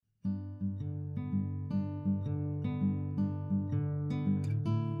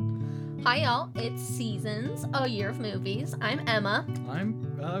Hi, y'all. It's Seasons, a year of movies. I'm Emma. I'm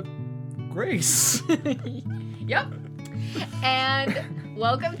Grace. Yep. And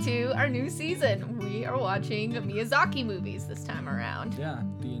welcome to our new season. We are watching Miyazaki movies this time around. Yeah,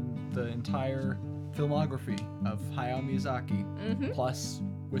 the entire filmography of Hayao Miyazaki, Mm-hmm. plus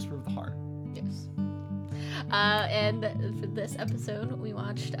Whisper of the Heart. Yes. And for this episode, we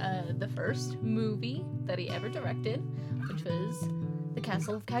watched the first movie that he ever directed, which was The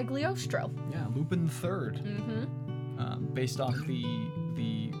Castle of Cagliostro. Yeah, Lupin the Third, Mm-hmm. based off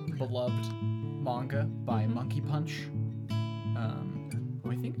the beloved manga by Mhm. Monkey Punch,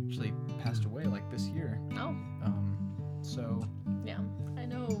 who I think actually passed away like this year. Oh, So yeah. I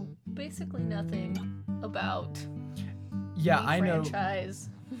know basically nothing about yeah, the I know. franchise.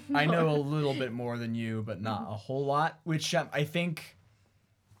 I know a little bit more than you, but not a whole lot. Which I think,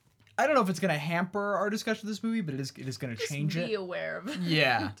 I don't know if it's gonna hamper our discussion of this movie, but it is gonna Just change be it. aware of it.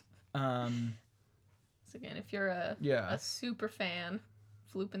 Yeah. So again, if you're a Yeah. super fan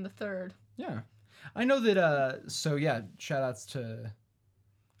of Lupin the Third. Yeah. I know that, so yeah, shout outs to,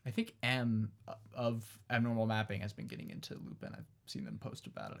 I think M of Abnormal Mapping has been getting into Lupin. I've seen them post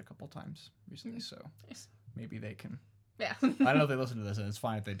about it a couple times recently, so Nice. maybe they can, Yeah. I don't know if they listen to this, and it's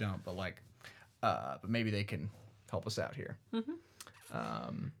fine if they don't, but but maybe they can help us out here.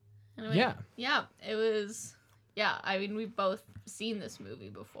 Anyway, Yeah. Yeah, it was. Yeah, I mean, we've both seen this movie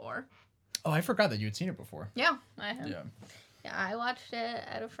before. Oh, I forgot that you had seen it before. Yeah, I have. Yeah. Yeah, I watched it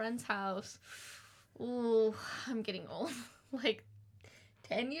at a friend's house. Ooh, I'm getting old. Like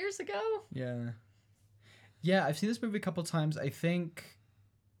 10 years ago? Yeah. Yeah, I've seen this movie a couple times. I think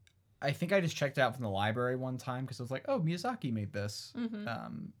I just checked it out from the library one time because I was like, oh, Miyazaki made this,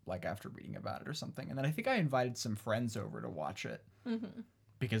 Mm-hmm. like after reading about it or something. And then I think I invited some friends over to watch it Mm-hmm.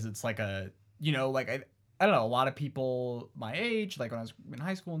 because it's like I don't know, a lot of people my age, like when I was in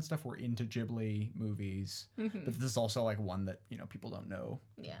high school and stuff, were into Ghibli movies. Mm-hmm. But this is also like one that, people don't know.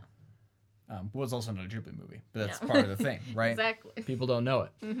 Yeah. Was also not a Ghibli movie, but that's Yeah. part of the thing, right? Exactly. People don't know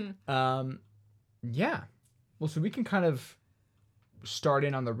it. Mm-hmm. Yeah. Well, so we can kind of start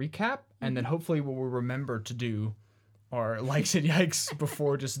in on the recap, and then hopefully what we'll remember to do our likes and yikes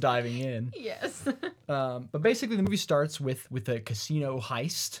before just diving in. Yes. But basically, the movie starts with a casino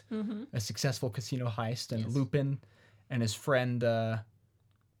heist, Mm-hmm. a successful casino heist, and Yes. Lupin and his friend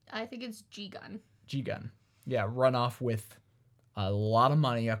I think it's G-Gun. G-Gun, run off with a lot of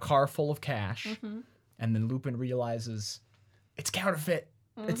money, a car full of cash, Mm-hmm. and then Lupin realizes it's counterfeit.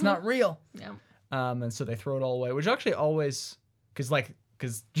 It's Mhm. not real. Yeah. And so they throw it all away, which actually always,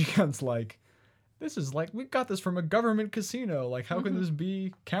 because G-Gun's like, this is like, we got this from a government casino. Like, how can Mhm. this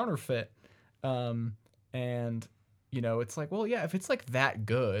be counterfeit? And, it's like, well, yeah, if it's like that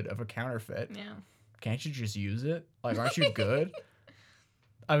good of a counterfeit, Yeah. can't you just use it? Like, aren't you good?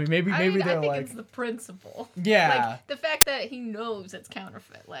 I mean, maybe I they're think like, it's the principle. yeah, Like, the fact that he knows it's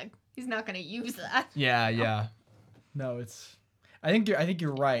counterfeit. Like, he's not going to use that. yeah. No, I think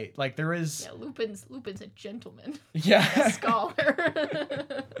you're right. Like, there is, Yeah, Lupin's a gentleman. A yeah. scholar.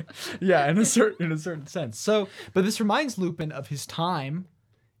 Yeah, in a certain sense. So, but this reminds Lupin of his time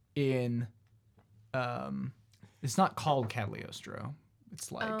in, it's not called Cagliostro.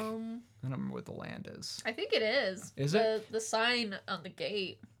 It's like, I don't remember what the land is. I think it is. Is it? The sign on the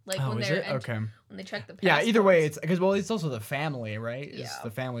gate, like Oh, when is they're it? Okay. when they check the Yeah, either way, passports. it's because, it's also the family, right? Yeah. The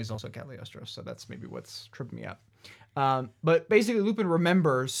family is also Cagliostro, so that's maybe what's tripping me up. But basically, Lupin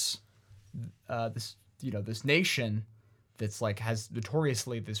remembers this nation that's like has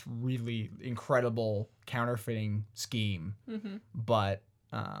notoriously this really incredible counterfeiting scheme, but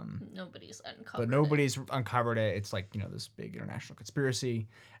Nobody's uncovered. but nobody's uncovered it. It's like, this big international conspiracy,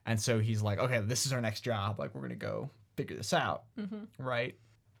 and so he's like, okay, this is our next job. Like, we're gonna go figure this out, right?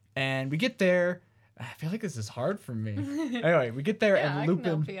 And we get there. I feel like this is hard for me. Anyway, we get there Yeah, I and can Lupin.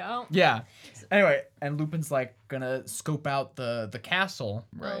 help you out. Yeah. Anyway, and Lupin's like gonna scope out the castle,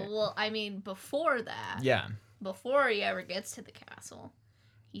 right? Well, I mean, before that, Yeah. before he ever gets to the castle,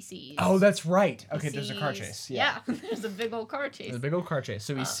 he sees. Oh, that's right. he Okay, there's a car sees- chase. Yeah, there's a big old car chase. There's a big old car chase.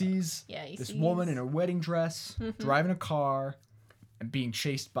 So he sees Yeah, he this sees woman in a wedding dress driving a car and being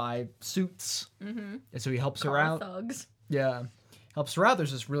chased by suits. Mm-hmm. And so he helps her car out. thugs. Yeah. Helps her out.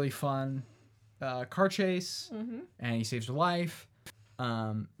 There's this really fun car chase, Mm-hmm. and he saves her life.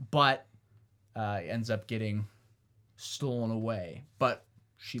 But ends up getting stolen away. But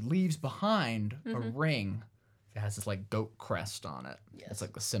she leaves behind a ring that has this like goat crest on it. Yes. It's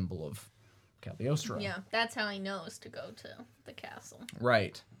like the symbol of Cagliostro. Yeah, that's how he knows to go to the castle.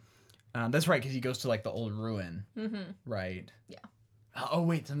 Right. That's right, because he goes to like the old ruin. Mm-hmm. Right. Yeah. Oh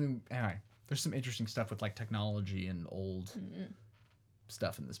wait, something. Anyway, there's some interesting stuff with like technology and old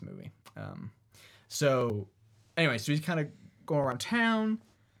stuff in this movie. So anyway, so he's kind of going around town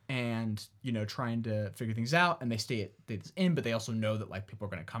and, you know, trying to figure things out. And they stay at this inn, but they also know that, like, people are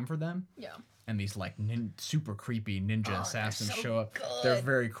going to come for them. Yeah. And these, like, super creepy ninja assassins so show up. good. They're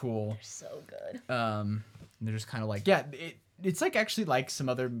very cool. They're so good. And they're just kind of like, yeah, it's like actually like some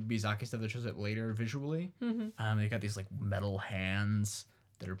other Miyazaki stuff that shows up later visually. They got these like metal hands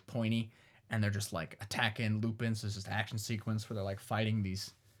that are pointy, and they're just like attacking Lupin. So it's just action sequence where they're like fighting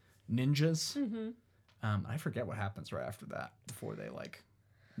these ninjas. I forget what happens right after that before they like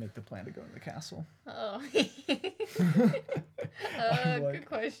make the plan to go to the castle. Oh. Like, Good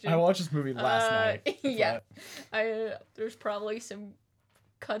question. I watched this movie last night. Yeah. There's probably some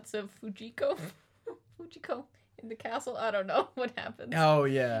cuts of Fujiko in the castle. I don't know what happens. Oh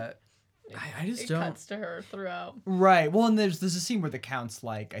yeah. I just it don't. cuts to her throughout. Right. Well, and there's a scene where the Count's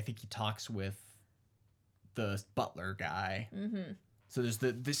like, I think he talks with the butler guy. So there's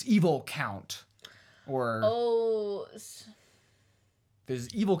this evil Count, or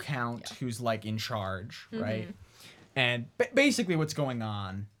there's evil Count who's like in charge, right? And basically, what's going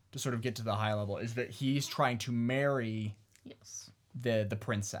on, to sort of get to the high level, is that he's trying to marry the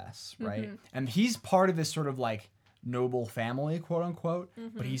princess, right? And he's part of this sort of like noble family, quote unquote,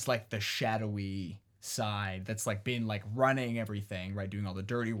 but he's like the shadowy side that's like been like running everything, right? Doing all the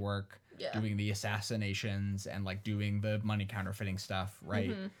dirty work, doing the assassinations, and like doing the money counterfeiting stuff,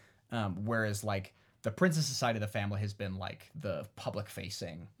 right? Whereas like the princess's side of the family has been like the public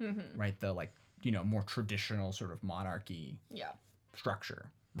facing, right? The like, you know, more traditional sort of monarchy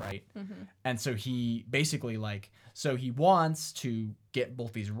structure, right? And so he basically like, so he wants to get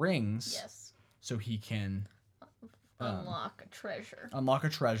both these rings so he can unlock a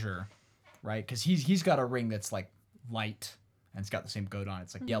treasure. Right? Because he's got a ring that's like light and it's got the same goat on it.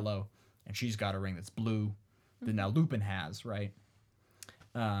 It's like yellow, and she's got a ring that's blue that now Lupin has, right?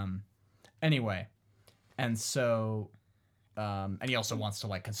 Anyway, and so and he also wants to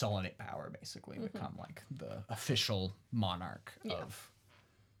like consolidate power, basically, become like the official monarch of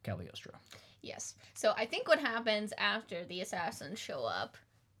Cagliostro. Yes. So I think what happens after the assassins show up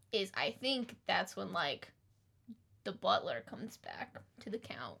is I think that's when like the butler comes back to the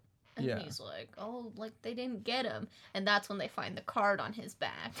Count. And he's like, oh, like they didn't get him. And that's when they find the card on his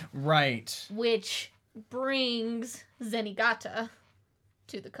back. Right. Which brings Zenigata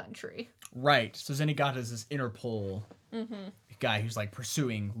to the country. Right. So Zenigata is this Interpol guy who's like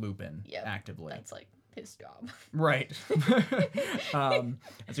pursuing Lupin actively. That's like his job. Right. And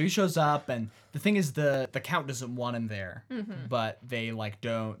so he shows up, and the thing is the Count doesn't want him there, but they like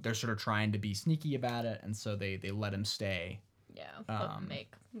don't, they're sort of trying to be sneaky about it, and so they let him stay. Yeah, but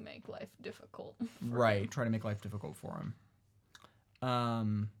make life difficult. Right, try to make life difficult for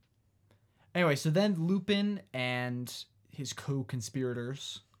him. Anyway, so then Lupin and his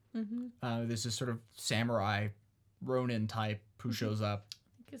co-conspirators, there's this sort of samurai Ronin type who shows up.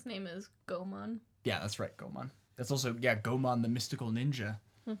 I think his name is Gomon. Yeah, that's right, Gomon. That's also, Gomon the Mystical Ninja,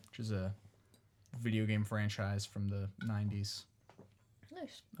 which is a video game franchise from the 90s.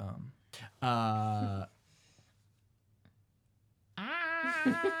 Nice.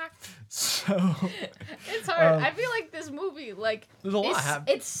 So it's hard. I feel like this movie, like, there's a lot.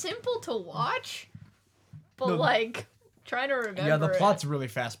 It's simple to watch, but like trying to remember. Yeah, the plot's really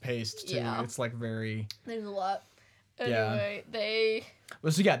fast paced too. Yeah. It's like very. There's a lot. Anyway, they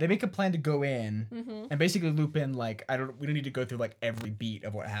make a plan to go in, and basically Lupin, like, we don't need to go through like every beat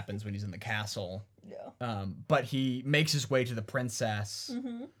of what happens when he's in the castle. Yeah. But he makes his way to the princess,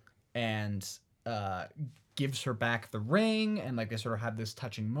 and gives her back the ring, and like they sort of have this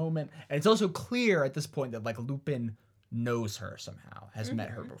touching moment. And it's also clear at this point that like Lupin knows her somehow, has met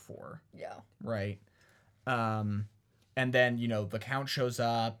her before. Yeah. Right. And then, you know, the Count shows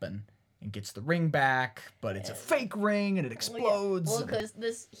up and gets the ring back, but it's a fake ring and it explodes. Well,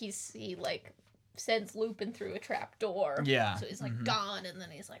 because he like sends Lupin through a trap door. Yeah. So he's like gone, and then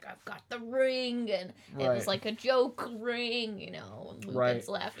he's like, I've got the ring, and it was like a joke ring, you know, and Lupin's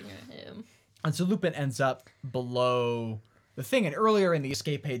laughing at him. And so Lupin ends up below the thing, and earlier in the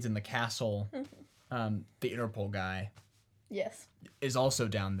escapades in the castle, the Interpol guy is also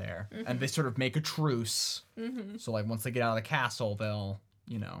down there, and they sort of make a truce. So like once they get out of the castle, they'll,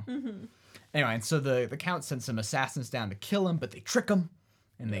 you know. Anyway, and so the Count sends some assassins down to kill him, but they trick him,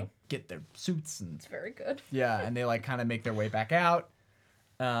 and they get their suits, and it's very good. Yeah, and they like kind of make their way back out.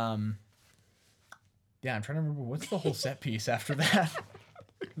 Yeah, I'm trying to remember what's the whole set piece after that.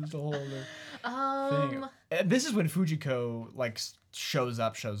 There's a whole other thing. And this is when Fujiko like shows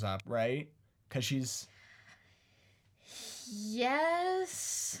up, right? Because she's.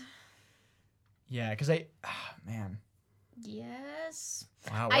 Yes. Yeah, because man. Yes.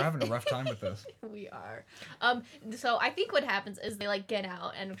 Wow, we're having a rough time with this. We are. So I think what happens is they like get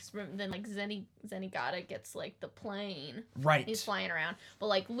out, and then like Zenigata gets like the plane. Right. He's flying around, but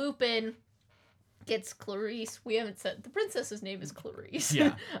like Lupin gets Clarice. We haven't said the princess's name is Clarice.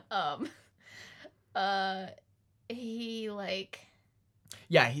 Yeah. He like.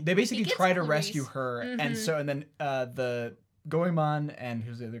 Yeah, they basically gets try to Clarice. rescue her, and then the Goemon and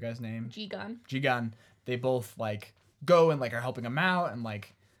who's the other guy's name? Jigan. They both like go and like are helping him out, and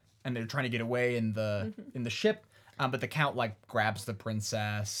they're trying to get away in the ship. But the Count like grabs the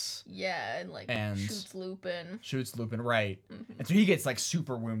princess. Yeah, and shoots Lupin. Right. Mm-hmm. And so he gets like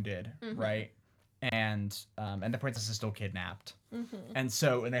super wounded, right? And the princess is still kidnapped. Mm-hmm. And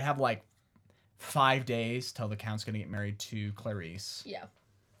they have like 5 days till the Count's gonna get married to Clarice. Yeah.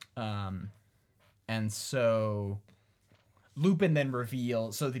 And so Lupin then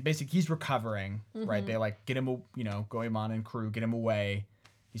reveals, so he's recovering, right? They like get him, Goemon and crew get him away.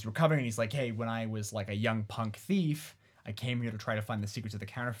 He's recovering, and he's like, hey, when I was like a young punk thief, I came here to try to find the secrets of the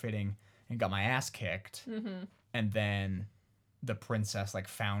counterfeiting and got my ass kicked. Mm-hmm. And then the princess like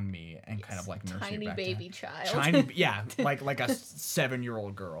found me and kind of like nursed me back. Tiny baby child. like a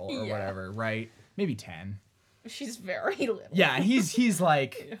 7-year-old girl or whatever, right? Maybe 10. She's very little. Yeah, he's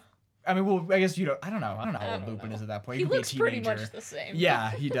like, I mean, well, I guess I don't know how old Lupin is at that point. He looks pretty much the same.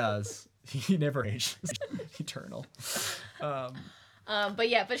 Yeah, he does. He never ages. Eternal.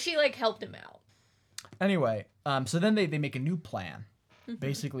 But she like helped him out. Anyway, so then they make a new plan. Mm-hmm.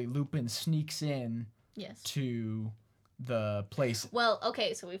 Basically, Lupin sneaks in to the place. Well,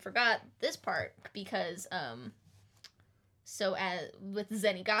 okay, so we forgot this part because with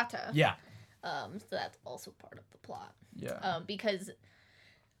Zenigata. Yeah. So that's also part of the plot. Yeah. Because.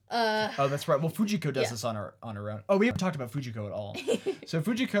 Oh, that's right. Well, Fujiko does this on her own. Oh, we haven't talked about Fujiko at all. So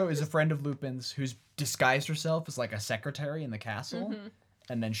Fujiko is a friend of Lupin's who's disguised herself as like a secretary in the castle,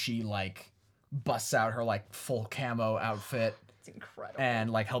 and then she like busts out her like full camo outfit. It's incredible. And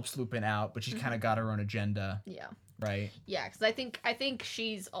like helps Lupin out, but she's kind of got her own agenda. Yeah. Right. Yeah, because I think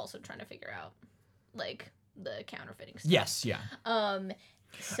she's also trying to figure out like the counterfeiting stuff. Yes. Yeah.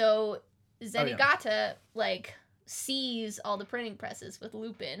 So Zenigata like sees all the printing presses with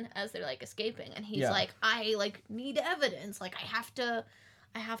Lupin as they're like escaping, and he's like, I like need evidence, like I have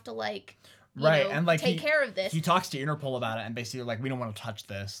to like and like take care of this. He talks to Interpol about it, and basically like, we don't want to touch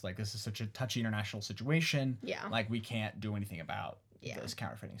this, like this is such a touchy international situation, like we can't do anything about this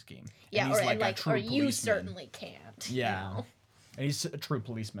counterfeiting scheme. Yeah, and he's or you certainly can't. Yeah. And he's a true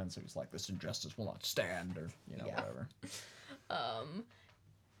policeman, so he's like, this injustice will not stand, or whatever.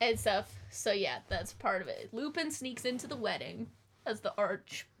 And stuff. So yeah, that's part of it. Lupin sneaks into the wedding as the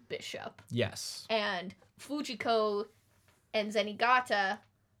Archbishop. Yes. And Fujiko and Zenigata.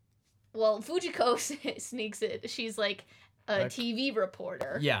 Well, Fujiko sneaks in. She's like a TV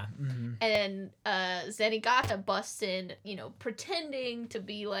reporter. Yeah. Mm-hmm. And Zenigata busts in, pretending to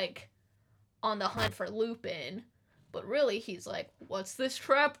be like on the hunt for Lupin. But really, he's like, what's this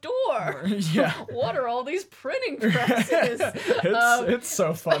trap door? Yeah. What are all these printing presses? It's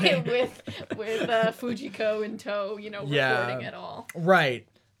so funny. with Fujiko in tow, recording it all. Right.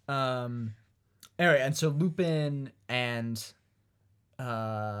 Anyway, and so Lupin and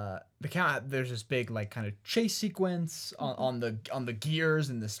the Count, there's this big like kind of chase sequence on the gears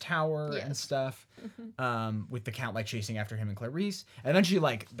in this tower and stuff, with the Count like chasing after him and Clarice. And eventually,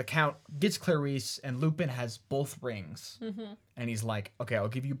 like the Count gets Clarice, and Lupin has both rings, and he's like, "Okay, I'll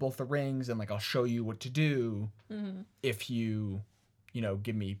give you both the rings, and like I'll show you what to do if you,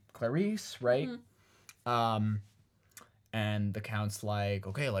 give me Clarice, right?" And the Count's like,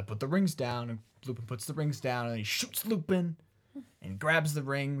 "Okay, like put the rings down," and Lupin puts the rings down, and he shoots Lupin. And grabs the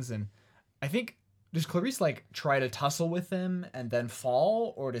rings, and I think, does Clarice like try to tussle with him and then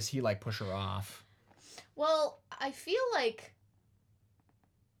fall, or does he like push her off? Well, I feel like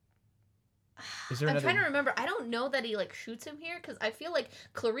I'm trying to remember. I don't know that he like shoots him here, because I feel like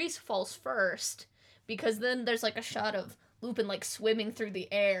Clarice falls first, because then there's like a shot of Lupin like swimming through the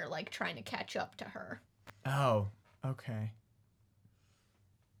air, like trying to catch up to her. Oh, okay.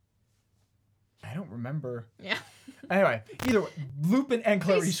 I don't remember. Yeah. Anyway, either way, Lupin and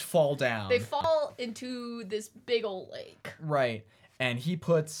Clarice fall down. They fall into this big old lake. Right. And he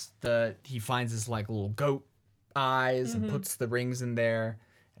finds his like little goat eyes and puts the rings in there,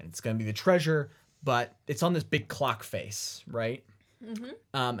 and it's going to be the treasure, but it's on this big clock face, right?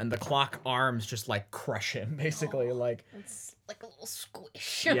 And the clock arms just like crush him, basically. Like it's like a little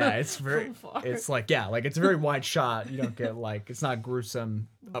squish. Yeah, it's very. It's like it's a very wide shot. You don't get like, it's not gruesome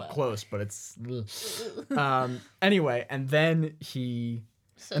up close, but it's. Anyway, and then he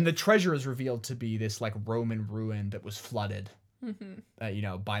So, and the treasure is revealed to be this like Roman ruin that was flooded, you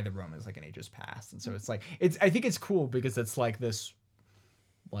know, by the Romans like in ages past. And so it's like I think it's cool because it's like this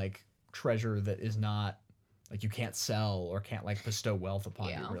like treasure that is not like you can't sell or can't like bestow wealth upon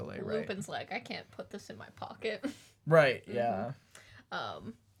you really, right? Lupin's like, I can't put this in my pocket. Right. Yeah.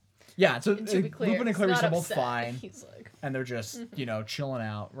 Yeah. So to be clear, Lupin and Clarice are both upset. fine, He's like, and they're just you know chilling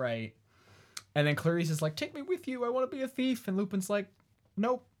out, right? And then Clarice is like, "Take me with you. I want to be a thief." And Lupin's like,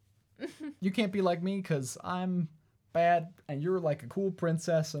 "Nope, you can't be like me because I'm bad, and you're like a cool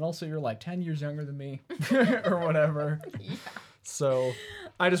princess, and also you're like 10 years younger than me, or whatever." yeah. So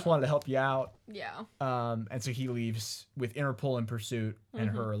I just wanted to help you out. Yeah. And so he leaves with Interpol in pursuit, and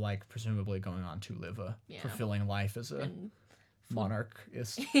her like presumably going on to live a fulfilling life as a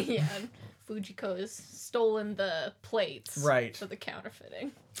monarchist. Yeah. And Fujiko has stolen the plates. Right. For the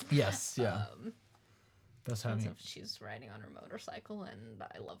counterfeiting. Yes. Yeah. That's how she's riding on her motorcycle, and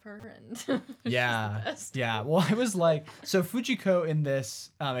I love her. And yeah, she's the best. yeah. Well, it was like so Fujiko in this.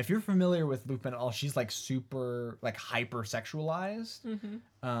 If you're familiar with Lupin at all, she's like super like hyper sexualized.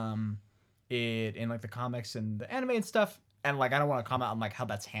 In like the comics and the anime and stuff. And like I don't want to comment on like how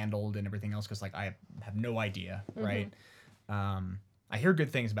that's handled and everything else because like I have no idea, right? I hear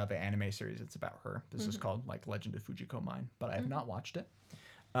good things about the anime series. It's about her. This is called like Legend of Fujiko Mine, but I have not watched it.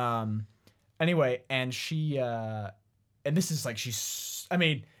 Anyway, and she and this is like she's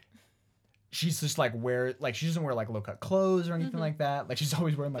just like she doesn't wear like low cut clothes or anything like that. Like she's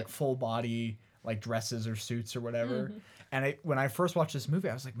always wearing like full body like dresses or suits or whatever. And when I first watched this movie,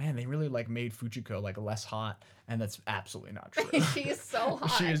 I was like, man, they really like made Fujiko like less hot, and that's absolutely not true. She is so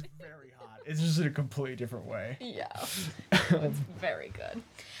hot. She is very hot. It's just in a completely different way. Yeah. It's very good.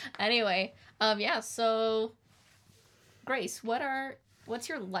 Anyway, yeah, so Grace, what's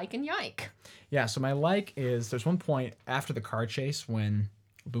your like and yike? Yeah, so my like is there's one point after the car chase when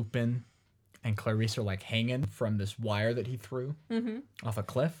Lupin and Clarice are like hanging from this wire that he threw off a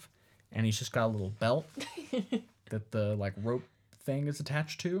cliff, and he's just got a little belt that the like rope thing is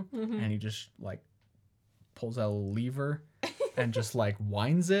attached to, and he just like pulls out a lever and just like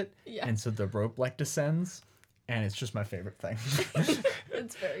winds it, and so the rope like descends, and it's just my favorite thing.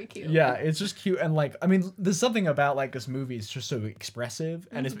 It's very cute. Yeah, it's just cute, and like I mean, there's something about like this movie is just so expressive,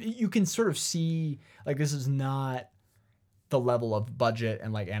 and you can sort of see like this is not the level of budget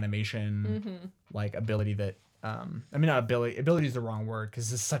and like animation like ability that I mean not ability is the wrong word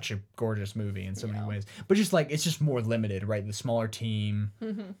because it's such a gorgeous movie in so many ways, but just like it's just more limited, right? The smaller team,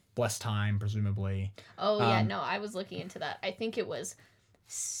 less time presumably. Oh yeah, no, I was looking into that. I think it was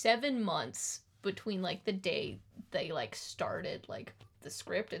 7 months between like the day they like started like the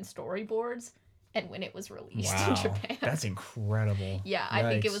script and storyboards and when it was released in Japan. That's incredible. Yeah, I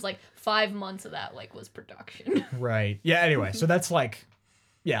think it was like 5 months of that like was production. Right. Yeah, anyway, so that's like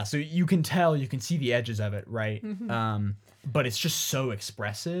yeah, so you can see the edges of it, right? But it's just so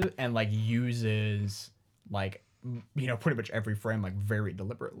expressive and like uses like you know pretty much every frame like very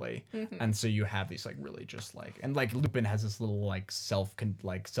deliberately, and so you have these like really just like and like Lupin has this little like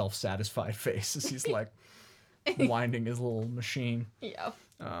self-satisfied face as he's like winding his little machine. Yeah.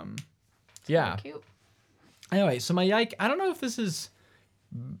 Yeah. Cute. Anyway, so my yike, I don't know if this is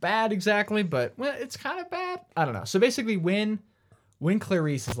bad exactly, but well, it's kind of bad. I don't know. So basically, when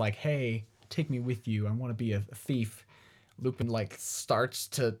Clarice is like, "Hey, take me with you. I want to be a thief," Lupin like starts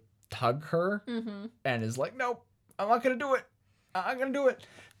to hug her and is like, "Nope, I'm not gonna do it. I'm not gonna do it,"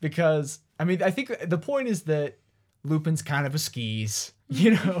 because I mean, I think the point is that Lupin's kind of a skis,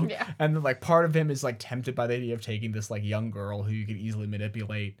 you know, and like part of him is like tempted by the idea of taking this like young girl who you could easily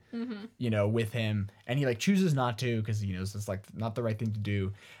manipulate, you know, with him, and he like chooses not to because he knows it's like not the right thing to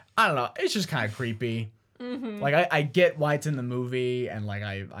do. I don't know. It's just kind of creepy. Like I get why it's in the movie and like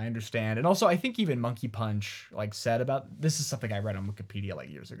I understand, and also I think even Monkey Punch like said about this is something I read on Wikipedia like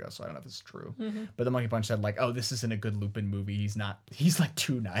years ago, so I don't know if it's true, but the Monkey Punch said like, oh, this isn't a good Lupin movie. He's like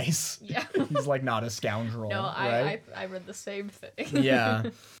too nice. Yeah. He's like not a scoundrel. No, right? I read the same thing. Yeah,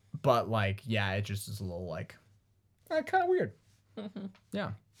 but like yeah, it just is a little like kind of weird.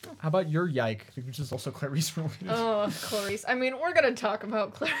 Yeah. How about your yike, which is also Clarice related? Oh, Clarice. I mean, we're gonna talk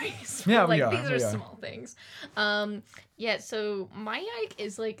about Clarice. Yeah, like, we are. These are small things. Yeah. So my yike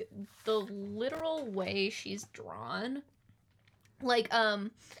is like the literal way she's drawn. Like,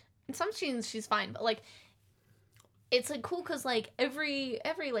 in some scenes she's fine, but like, it's like cool because like every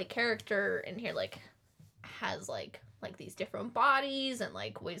like character in here like has like these different bodies and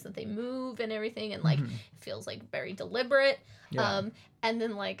like ways that they move and everything, and like it feels like very deliberate. Yeah. And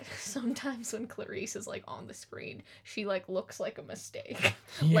then like sometimes when Clarice is like on the screen, she like looks like a mistake.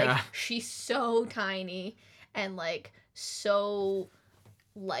 Yeah. Like she's so tiny and like so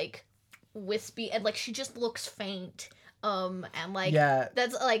like wispy, and like she just looks faint. And like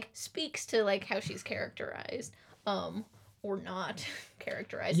that's like speaks to like how she's characterized. Or not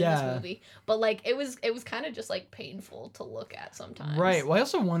characterized in this movie. But like it was kind of just like painful to look at sometimes. Right. Well, I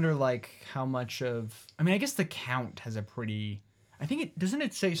also wonder like how much of, I mean, I guess The Count has a pretty, I think it doesn't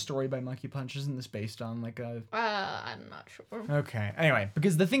it say Story by Monkey Punch? Isn't this based on like a I'm not sure. Okay. Anyway,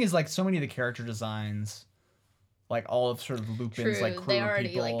 because the thing is like so many of the character designs, like all of sort of Lupin's like crew they already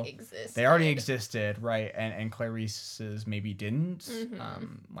people, like existed. They already existed, right? And Clarice's maybe didn't.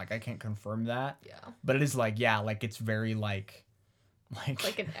 Mm-hmm. Like I can't confirm that. Yeah. But it is like like it's very like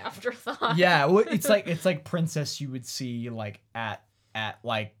an afterthought. Yeah, well, it's like Princess you would see like at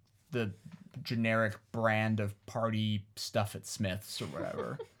like the generic brand of party stuff at Smith's or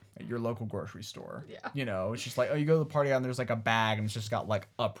whatever. At your local grocery store. Yeah. You know, it's just like, oh, you go to the party and there's like a bag and it's just got like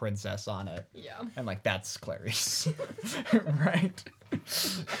a princess on it. Yeah. And like that's Clarice. Right?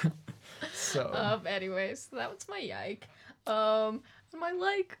 So anyways, that was my yike. My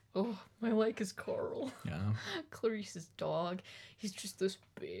like is Carl. Yeah. Clarice's dog. He's just this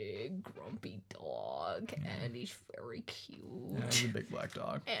big grumpy dog, and he's very cute. Yeah, he's a big black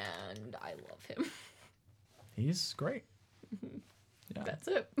dog. And I love him. He's great. Yeah. That's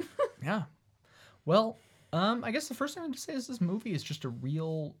it. Yeah. Well, I guess the first thing I want to say is this movie is just a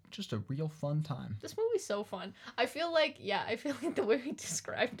real fun time. This movie's so fun. I feel like the way we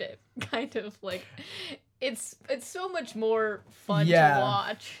described it, kind of like, it's so much more fun to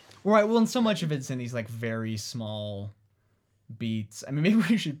watch. Right. Well, and so much of it's in these like very small beats. I mean, maybe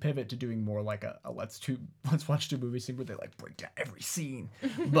we should pivot to doing more like a let's watch two movies scene where they like break down every scene.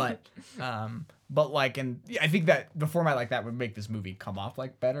 But like, and I think that the format like that would make this movie come off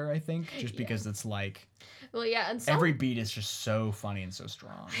like better. I think just because it's like, well, yeah, and every beat is just so funny and so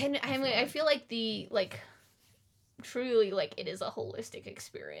strong. I feel like the like truly like it is a holistic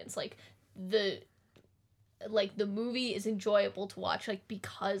experience. Like the movie is enjoyable to watch, like,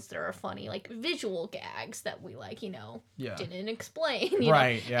 because there are funny, like, visual gags that we, like, didn't explain, you know?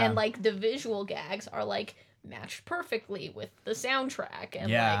 And, like, the visual gags are, like, matched perfectly with the soundtrack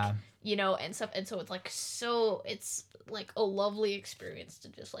and, like, and stuff. And so it's, like, a lovely experience to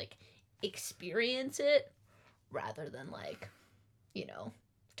just, like, experience it rather than, like,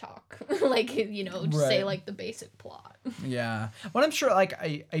 talk like say like the basic plot. Well, I'm sure like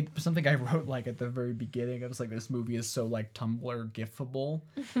I something I wrote like at the very beginning, I was like, this movie is so like Tumblr gifable.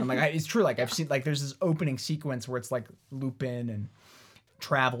 And like it's true, like I've seen like there's this opening sequence where it's like Lupin and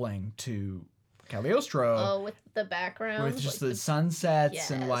traveling to Cagliostro with the background with just like the sunsets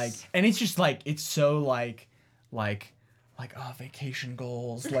and like, and it's just like it's so like oh, vacation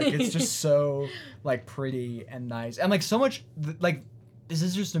goals, like it's just so like pretty and nice and like so much like this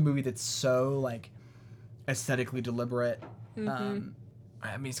is just a movie that's so like aesthetically deliberate. I mean,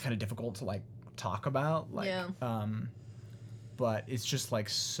 it's kind of difficult to like talk about, like, but it's just like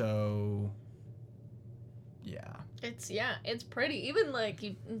so. It's pretty. Even like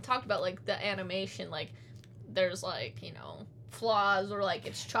you talked about like the animation, like there's like flaws or like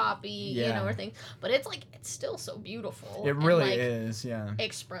it's choppy, or things, but it's like it's still so beautiful. It really and, like, is,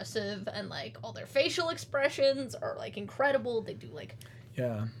 expressive, and like all their facial expressions are like incredible. They do like.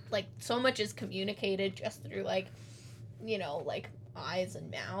 Like so much is communicated just through like like eyes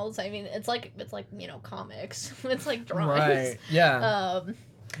and mouths. I mean it's like comics. It's like drawings. Right.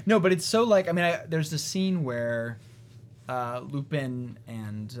 No, but it's so like, I mean there's this scene where Lupin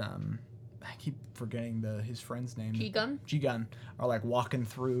and I keep forgetting his friend's name. Jigun are like walking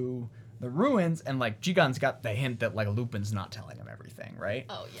through the ruins, and like Jigun's got the hint that like Lupin's not telling him everything, right?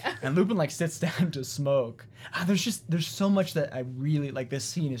 Oh yeah. And Lupin like sits down to smoke. There's so much that I really like. This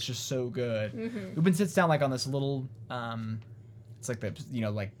scene is just so good. Lupin sits down like on this little it's like the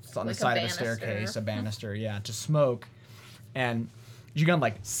like on the side of a staircase, a banister, to smoke, and Jigun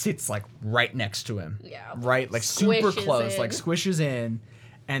like sits like right next to him, right, like super close, like squishes in,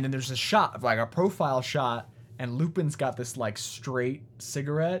 and then there's a shot of like a profile shot. And Lupin's got this like straight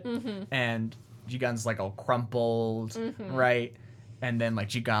cigarette, and Jigun's like all crumpled, right? And then like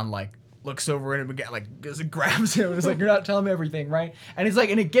Jigun like looks over at him again, like grabs him, and is like, "You're not telling me everything, right?" And it's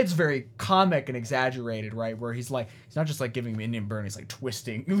like, and it gets very comic and exaggerated, right? Where he's like, he's not just like giving him Indian burn, he's like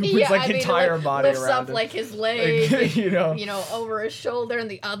twisting Lupin's like entire body lifts around up him. like his leg, over his shoulder,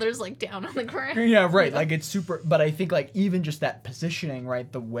 and the other's like down on the ground. Yeah, right. Like it's super, but I think like even just that positioning,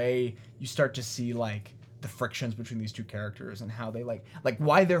 right? The way you start to see like the frictions between these two characters and how they like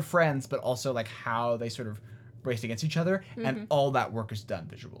why they're friends, but also like how they sort of race against each other, and all that work is done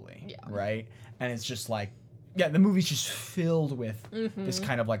visually, right? And it's just like, the movie's just filled with this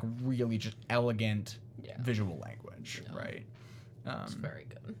kind of like really just elegant visual language, right? It's very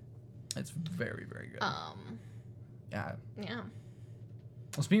good. It's very, very good. Yeah. Yeah.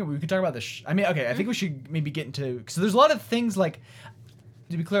 Well, speaking of, we could talk about this. I mean, okay, I think we should maybe get into, because there's a lot of things, like,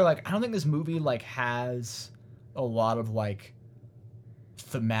 to be clear, like, I don't think this movie, like, has a lot of, like,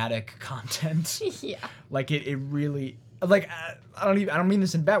 thematic content. Yeah. Like, it really, like, I don't mean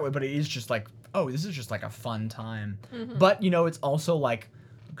this in a bad way, but it is just like, oh, this is just like a fun time. But, you know, it's also like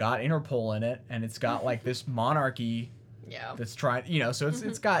got Interpol in it, and it's got like this monarchy. Yeah. That's trying, you know, so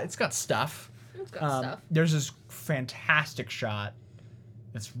it's got stuff. It's got stuff. There's this fantastic shot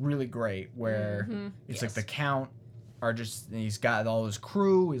that's really great where it's like the Count are just, he's got all his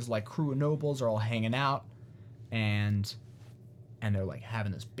crew, his like crew of nobles are all hanging out, and they're like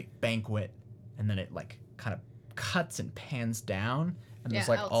having this big banquet, and then it like kind of cuts and pans down, and there's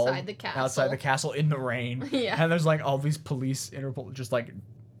like outside the castle in the rain. Yeah. And there's like all these police Interpol just like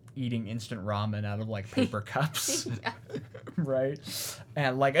eating instant ramen out of like paper cups. Yeah. Right.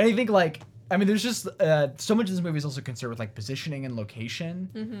 And like I think like, I mean, there's just so much of this movie is also concerned with like positioning and location,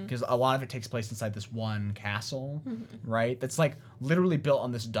 because a lot of it takes place inside this one castle, right? That's like literally built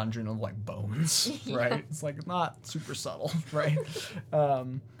on this dungeon of like bones, right? It's like not super subtle, right?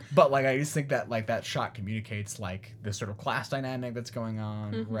 But like I just think that like that shot communicates like this sort of class dynamic that's going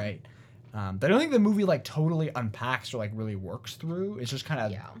on, right? But I don't think the movie like totally unpacks or like really works through. It's just kind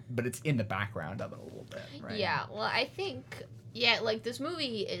of, but it's in the background of it a little bit, right? Yeah. Well, I think. Yeah, like, this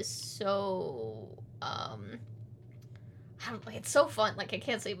movie is so, it's so fun, like, I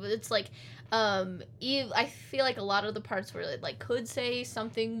can't say, but it's, like, I feel like a lot of the parts where it, like, could say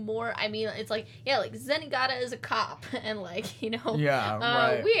something more, I mean, it's, like, yeah, like, Zenigata is a cop, and, like, you know,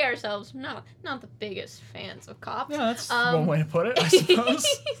 right. We ourselves, not the biggest fans of cops. Yeah, that's one way to put it, I suppose.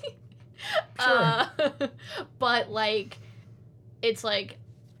 Sure. But, like, it's, like,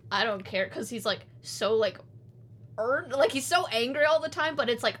 I don't care, because he's, like, so, like, like he's so angry all the time, but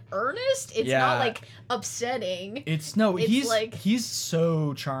it's like earnest. It's not like upsetting. It's he's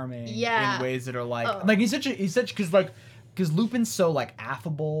so charming in ways that are like he's such because Lupin's so like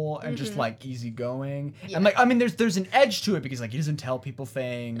affable and just like easygoing, and like I mean there's an edge to it because like he doesn't tell people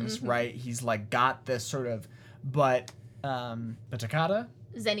things, right? He's like got this sort of, but Takata?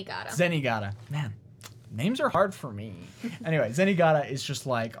 Zenigata, man, names are hard for me. Anyway, Zenigata is just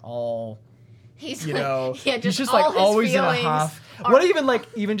like all. He's you like, know, he's just like always in a huff. What are...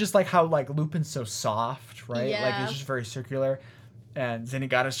 even just like how like Lupin's so soft, right? Yeah. Like he's just very circular, and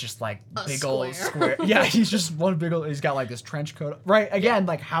Zenigata's just like big old square. Yeah, he's just one big old. He's got like this trench coat, right? Again,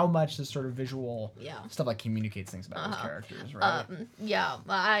 like how much this sort of visual stuff like communicates things about his characters, right?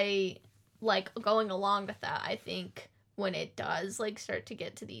 I like going along with that. I think when it does like start to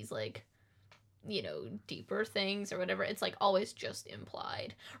get to these like, you know, deeper things or whatever, it's like always just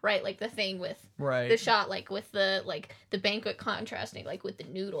implied, right? Like the thing with the shot, like with the banquet contrasting like with the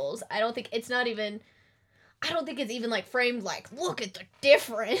noodles. I don't think it's even like framed like look at the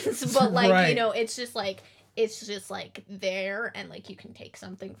difference, but like you know, it's just like there, and like you can take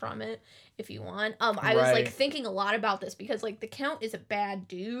something from it if you want. I was like thinking a lot about this because like the Count is a bad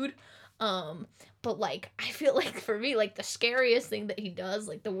dude, but like I feel like for me like the scariest thing that he does,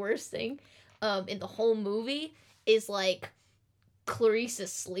 like the worst thing in the whole movie is like Clarice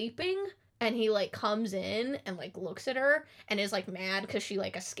is sleeping and he like comes in and like looks at her and is like mad because she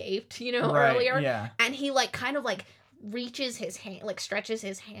like escaped, you know, earlier, and he like kind of like reaches his hand, like stretches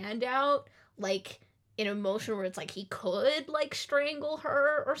his hand out like in a motion where it's like he could like strangle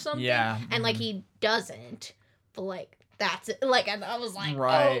her or something, and like he doesn't, but like that's it. Like, and I was like, oh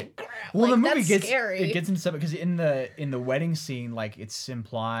crap. Well, like, the movie gets scary. It gets into stuff because in the wedding scene, like it's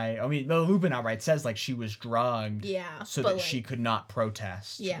implied. I mean, Lupin outright says like she was drugged, so that like, she could not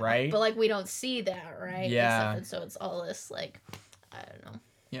protest, right? But like we don't see that, right? Yeah. And so it's all this like, I don't know.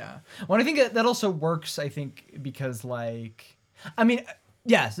 Yeah. Well, I think that also works. I think because like, I mean,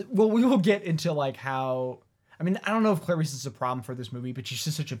 yes. Well, we will get into like how. I mean, I don't know if Clarice is a problem for this movie, but she's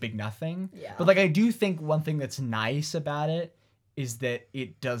just such a big nothing. Yeah. But like, I do think one thing that's nice about it is that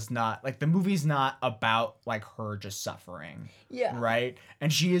it does not like the movie's not about like her just suffering. Yeah. Right.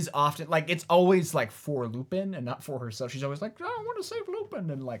 And she is often like it's always like for Lupin and not for herself. She's always like, oh, I want to save Lupin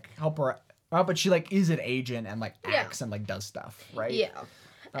and like help her out, but she like is an agent and like acts and like does stuff. Right. Yeah.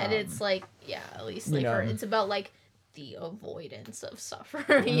 And it's like at least like her. It's about like the avoidance of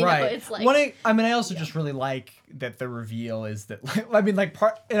suffering, you know, it's like I also just really like that the reveal is that I mean like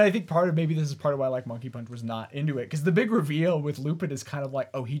and I think part of maybe this is part of why like Monkey Punch was not into it, because the big reveal with Lupin is kind of like,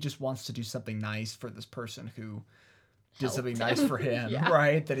 oh, he just wants to do something nice for this person who did something nice for him,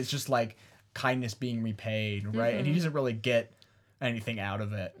 right? That it's just like kindness being repaid, right? And he doesn't really get anything out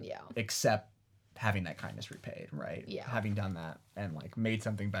of it except having that kindness repaid, right? Yeah. Having done that and like made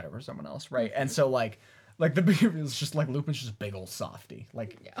something better for someone else, right? And so like the beginning is just like Lupin's just a big old softy,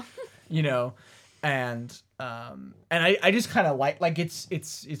 like you know, and I just kind of like it's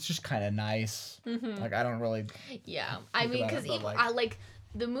just kind of nice. Like I don't really I mean, because I like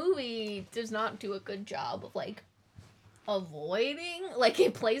the movie does not do a good job of like avoiding, like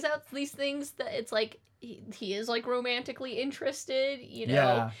it plays out these things that it's like he is like romantically interested, you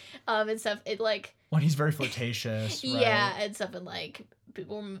know, and stuff. It like when he's very flirtatious, right? and stuff, and like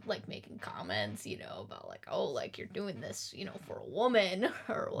people like making comments, you know, about like, oh, like you're doing this, you know, for a woman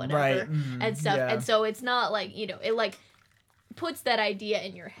or whatever, right? And stuff. And so it's not like, you know, it like puts that idea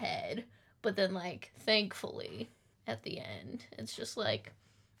in your head, but then like thankfully at the end it's just like,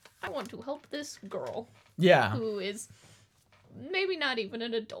 I want to help this girl who is maybe not even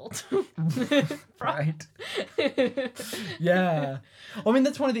an adult. Right. Yeah. Well, I mean,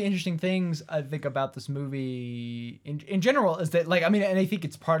 that's one of the interesting things I think about this movie in general is that, like, I mean, and I think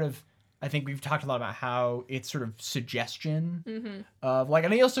it's part of, I think we've talked a lot about how it's sort of suggestion of, like,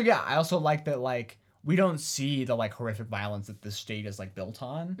 and I also like that, like, we don't see the, like, horrific violence that this state is, like, built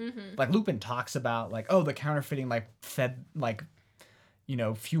on. Like, Lupin talks about, like, oh, the counterfeiting, like, fed, like, you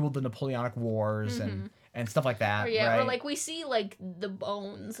know, fueled the Napoleonic Wars and stuff like that, right? Or like we see like the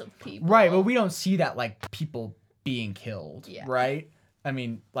bones of people, right? But we don't see that like people being killed, right? I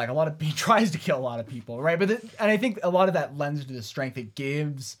mean, like a lot of he tries to kill a lot of people, right? But and I think a lot of that lends to the strength it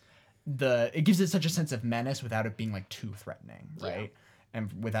gives it such a sense of menace without it being like too threatening, right?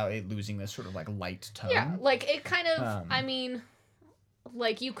 And without it losing this sort of like light tone. Yeah, like it kind of. I mean,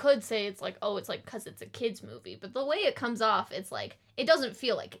 like you could say it's like, oh, it's like because it's a kids movie, but the way it comes off, it's like it doesn't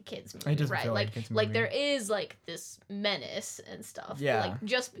feel like a kids movie, it doesn't right? Feel like a kids movie. Like there is like this menace and stuff. Yeah. Like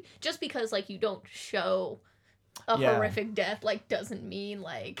just because like you don't show a horrific death like doesn't mean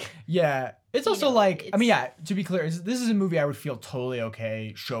like. Yeah, it's also like I mean, to be clear, this is a movie I would feel totally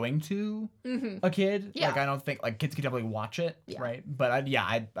okay showing to a kid. Like I don't think like kids could definitely watch it, right? But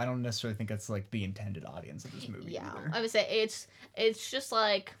I don't necessarily think that's like the intended audience of this movie. Yeah, either. I would say it's just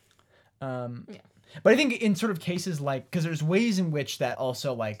like. But I think in sort of cases like, because there's ways in which that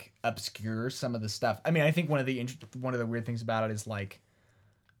also like obscures some of the stuff. I mean, I think one of the weird things about it is like,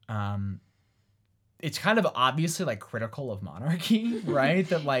 it's kind of obviously like critical of monarchy, right?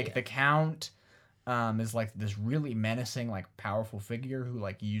 That like the Count is like this really menacing, like powerful figure who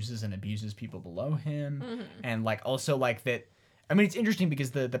like uses and abuses people below him, and like also like that. I mean, it's interesting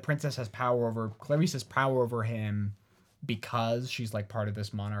because the princess has power over Clarice has power over him. Because she's like part of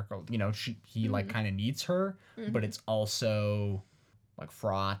this monarchical, you know, he like kind of needs her, but it's also like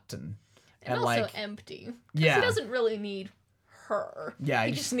fraught and also like empty. Yeah, he doesn't really need her. Yeah,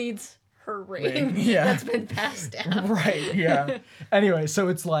 he just needs her ring. That's been passed down. Right. Yeah. Anyway, so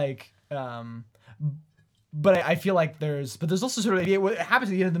it's like, but I feel like there's also sort of what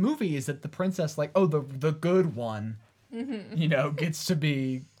happens at the end of the movie is that the princess like the good one, you know, gets to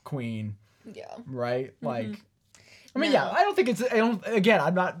be queen. Yeah. Right. Like. I mean, I don't think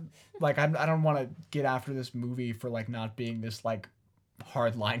I'm not, like, I don't want to get after this movie for, like, not being this, like,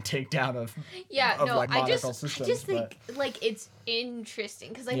 hardline takedown of like, monarchical systems. I just think, like, it's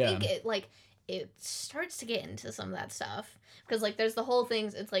interesting, because I think it starts to get into some of that stuff, because, like, there's the whole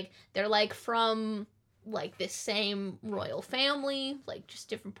things, it's, like, they're, like, from, like, this same royal family, like, just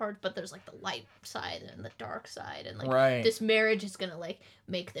different parts, but there's, like, the light side and the dark side, and, like, this marriage is gonna, like,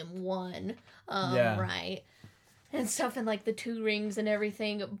 make them one, right? And stuff, and like the 2 rings and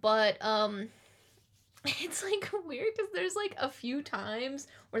everything, but it's like weird because there's like a few times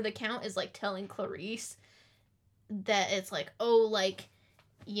where the Count is like telling Clarice that it's like, oh, like,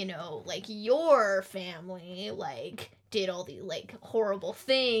 you know, like your family like did all the like horrible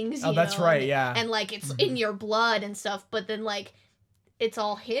things. Oh, that's right, yeah. And like it's in your blood and stuff, but then like it's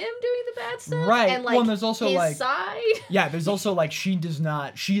all him doing the bad stuff, right? And like, and there's also his like side. Yeah, there's also like she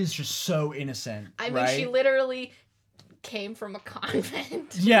is just so innocent. I mean, she literally came from a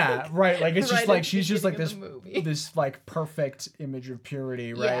convent. Yeah, right. Like it's just like she's just like this like perfect image of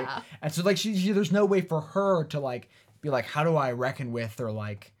purity, right? Yeah. And so like she there's no way for her to like be like, how do I reckon with or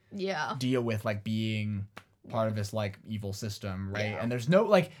like deal with like being part of this like evil system, right? And there's no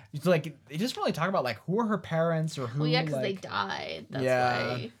like it's like it doesn't really talk about like who are her parents or who. Well, yeah, because like, they died.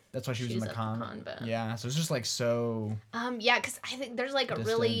 That's why she was in the convent. Yeah, so it's just like so. Yeah, because I think there's like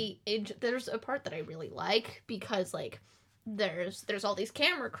there's a part that I really like because like there's all these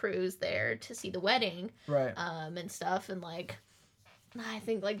camera crews there to see the wedding, right? And stuff, and like I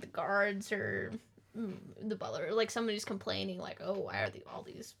think like the guards or the butler, like somebody's complaining like, oh, why are all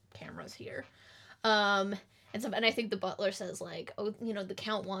these cameras here? And I think the butler says like, oh, you know, the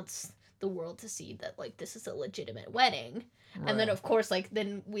Count wants the world to see that like this is a legitimate wedding. Right. And then of course like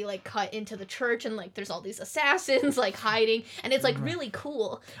then we like cut into the church and like there's all these assassins like hiding and it's like really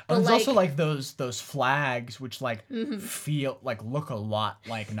cool. But there's also like those flags which like feel like look a lot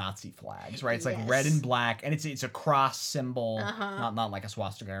like Nazi flags, right? It's like red and black and it's a cross symbol, not like a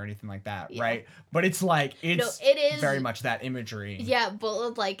swastika or anything like that, right? But it's like it is very much that imagery. Yeah,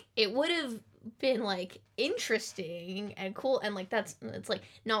 but like it would have been like interesting and cool and like it's like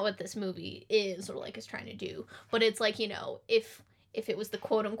not what this movie is or like is trying to do, but it's like, you know, if it was the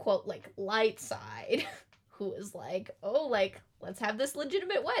quote unquote like light side who was like, oh, like let's have this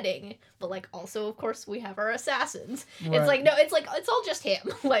legitimate wedding, but like also of course we have our assassins. Right. It's like no, it's all just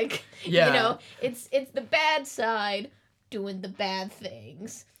him. Like you know, it's the bad side doing the bad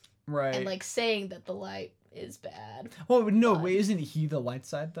things. Right. And like saying that the light is bad. Well, no, wait, isn't he the light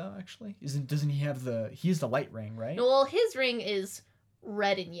side though? Actually, doesn't he have he's the light ring, right? Well, his ring is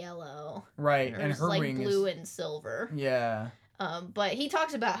red and yellow, right, and her like ring blue is and silver. Yeah. But he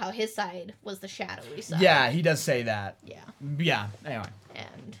talks about how his side was the shadowy side. Yeah, he does say that. Yeah. Yeah. Anyway.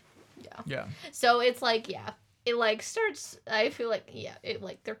 And yeah. Yeah. So it's like it like starts. I feel like it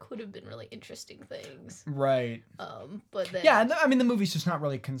like there could have been really interesting things. Right. But then I mean the movie's just not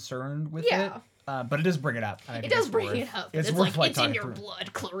really concerned with it. But it does bring it up. It does bring it up. It's worth like it's in your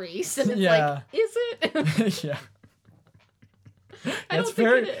blood, Clarice, and it's like, is it? Yeah. It's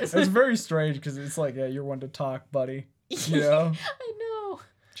very it is. It's very strange because it's like, yeah, you're one to talk, buddy. You know. I know.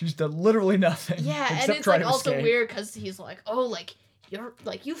 She's done literally nothing. Yeah, and it's like also weird because he's like, oh, like you're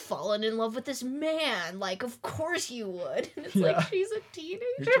like you've fallen in love with this man, like of course you would. And it's like she's a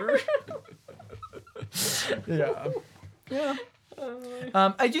teenager. Yeah. Yeah.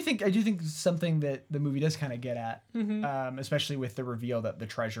 I do think something that the movie does kind of get at, especially with the reveal that the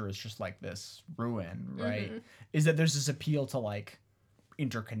treasure is just like this ruin, right? Is that there's this appeal to like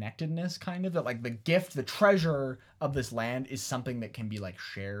interconnectedness, kind of, that like the gift, the treasure of this land is something that can be like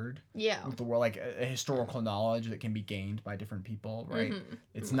shared with the world, like a historical knowledge that can be gained by different people, right?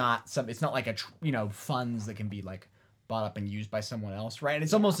 It's not like funds that can be like bought up and used by someone else, right? And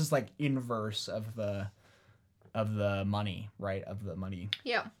it's almost this like inverse of the money, right? Of the money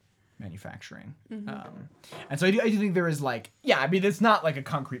manufacturing. And so I do think there is like, I mean, it's not like a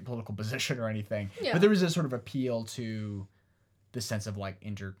concrete political position or anything, but there is a sort of appeal to the sense of like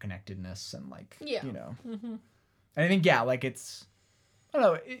interconnectedness and like, you know. And I think, like it's, I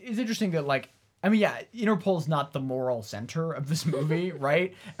don't know, it's interesting that like, I mean, Interpol's not the moral center of this movie,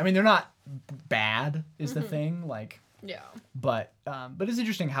 right? I mean, they're not bad is the thing, like, but it's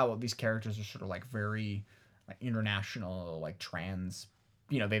interesting how these characters are sort of like very like international, like trans,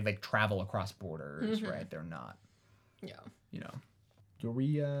 you know, they like travel across borders, right? They're not, you know. Do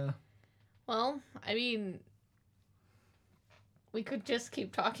we? Well, I mean, we could just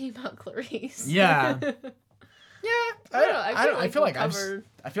keep talking about Clarice. Yeah. I feel like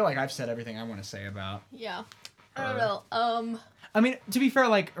I've said everything I want to say about. Yeah. I don't know. I mean, to be fair,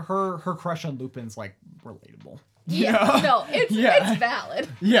 like her crush on Lupin's like relatable. No, it's valid.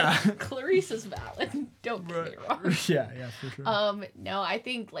 Yeah. Clarice is valid. Don't get me wrong. Yeah, for sure. No, I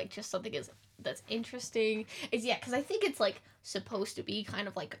think like just something that's interesting is because I think it's like supposed to be kind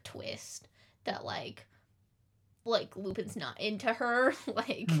of like a twist that like Lupin's not into her,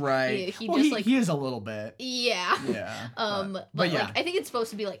 like right. He is a little bit. Yeah. But like I think it's supposed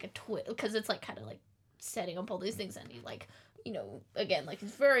to be like a twist because it's like kind of like setting up all these things and he like, you know, again like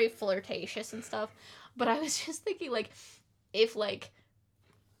it's very flirtatious and stuff. But I was just thinking like if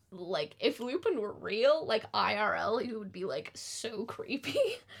Lupin were real, like IRL, he would be like so creepy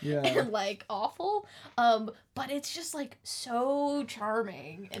and like awful. But it's just like so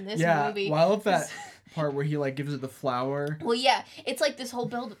charming in this movie. Well, I love that part where he like gives her the flower. Well, it's like this whole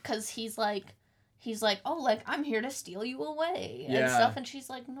build because he's like, oh, like I'm here to steal you away and stuff, and she's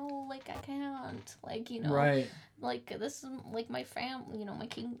like, no, like I can't, like you know, right. Like this is like my family, you know, my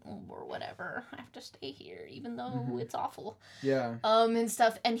king or whatever. I have to stay here even though it's awful. Yeah. And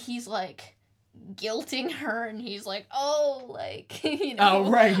stuff, and he's like guilting her, and he's like, oh, like you know. Oh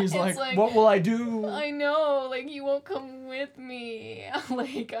right, he's like, what will I do? I know, like you won't come with me.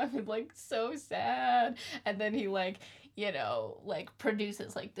 Like I'm like so sad, and then he like, you know, like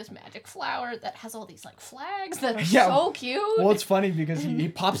produces like this magic flower that has all these like flags that are so cute. Well, it's funny because he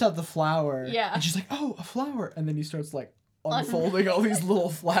pops out the flower. Yeah. And she's like, oh, a flower. And then he starts like unfolding all these little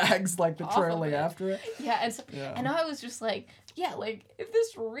flags, like the trailing after it. Yeah. And so, and I was just like, like if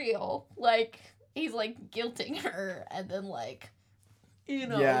this were real, like he's like guilting her and then like, you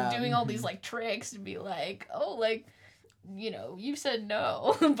know, doing all these like tricks to be like, oh, like you said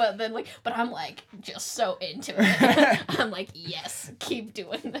no, but then but I'm like just so into it. I'm like, yes, keep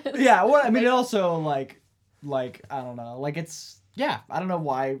doing this. Yeah, well, I mean, it also like I don't know, it's I don't know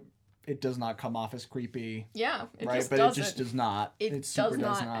why it does not come off as creepy. Yeah, right, just but doesn't. it just does not. It super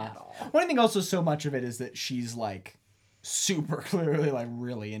does not at all. One thing also, so much of it is that she's like super clearly like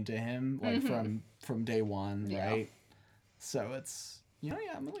really into him like from day one, right? So it's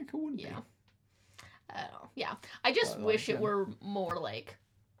I'm like, who wouldn't be? I don't know. Yeah, I just wish it were more like.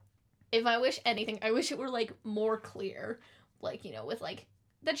 If I wish anything, I wish it were like more clear, with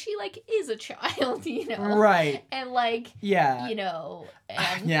that she is a child, right? And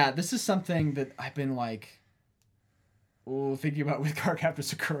and this is something that I've been thinking about with Cardcaptor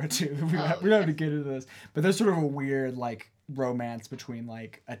Sakura too. We don't have to get into this, but there's sort of a weird romance between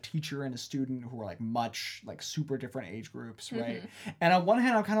a teacher and a student who are much super different age groups, right? And on one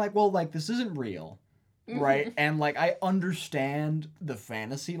hand, I'm kind of well, this isn't real. Right, and I understand the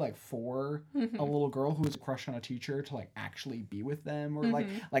fantasy for a little girl who has a crush on a teacher to actually be with them, or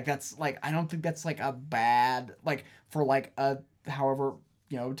that's I don't think that's a bad for a however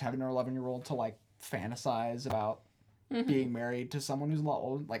 10 or 11-year-old to fantasize about being married to someone who's a lot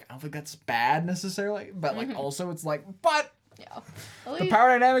older. I don't think that's bad necessarily, but also it's but the power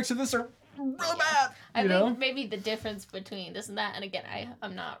dynamics of this are real bad. I think maybe the difference between this and that, and again,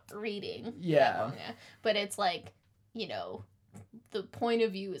 I'm not reading that manga, but it's the point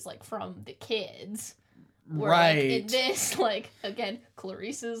of view is from the kids, where, right? In this, again,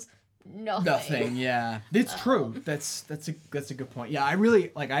 Clarice's nothing. Yeah, it's true. That's a good point. Yeah, I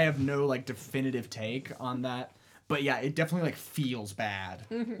really I have no definitive take on that. But yeah, it definitely feels bad.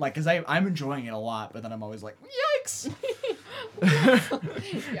 Because I'm enjoying it a lot, but then I'm always yikes. But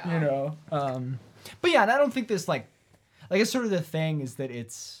yeah, and I don't think this it's sort of the thing is that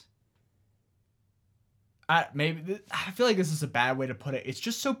it's I feel like this is a bad way to put it. It's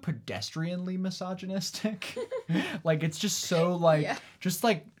just so pedestrianly misogynistic. It's just so just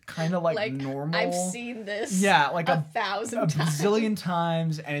kind of normal. I've seen this. Yeah, a 1,000 times. A bazillion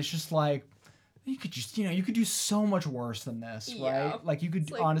times, and it's just you could just, you could do so much worse than this, right? You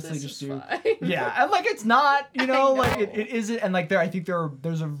could honestly just do, fine. Yeah, and it's not, it isn't, and I think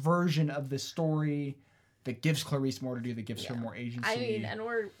there's a version of this story that gives Clarice more to do, that gives her more agency. I mean, and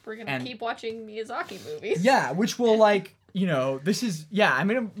we're gonna keep watching Miyazaki movies. Yeah, which will this is, I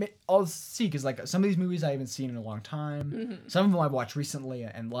mean, I'll see, because some of these movies I haven't seen in a long time. Some of them I've watched recently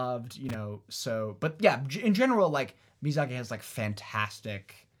and loved, so, but yeah, in general, Miyazaki has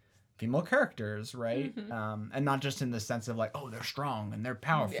fantastic female characters, right? And not just in the sense of they're strong and they're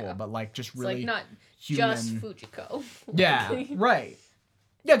powerful, but just really it's not human. Just Fujiko. Yeah, right.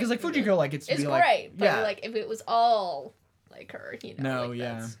 Yeah, because Fujiko, it's great, but if it was all her, No,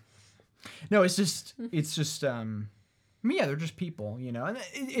 no, it's just I mean, they're just people, and I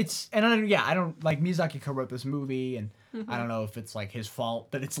don't Miyazaki co-wrote this movie, and I don't know if it's his fault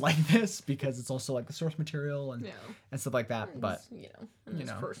that it's this, because it's also the source material and stuff like that, but and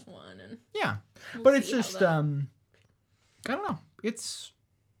this first one, and but it's just I don't know, it's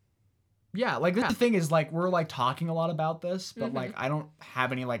the thing is we're talking a lot about this, but I don't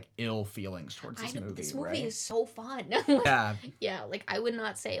have any ill feelings towards this movie. This movie right? is so fun. Yeah, I would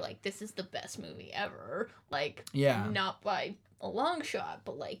not say this is the best movie ever. Not by a long shot,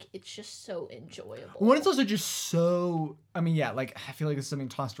 but it's just so enjoyable. Well, it's also just so, I mean, I feel this is something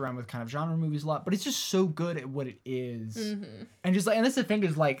tossed around with kind of genre movies a lot, but it's just so good at what it is. And just and that's the thing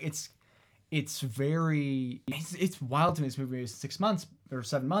is it's very, it's wild to me. This movie is 6 months or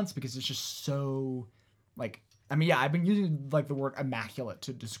 7 months, because it's just so I mean, I've been using the word immaculate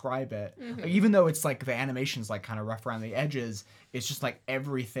to describe it. Even though it's the animation's kind of rough around the edges, it's just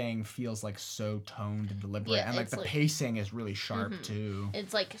everything feels so toned and deliberate, and the pacing is really sharp too.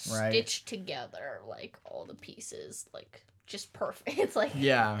 It's stitched together, all the pieces, just perfect. It's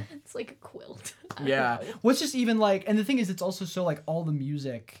it's like a quilt. Well, it's just even and the thing is, it's also so all the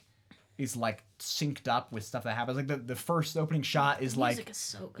music is synced up with stuff that happens. The first opening shot is music is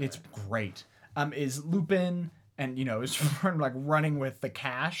so good. It's great. Is Lupin and is running with the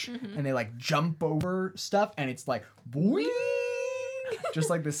cash, and they jump over stuff, and it's boing, just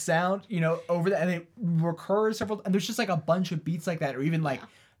the sound over that, and it recurs several, and there's just a bunch of beats like that, or even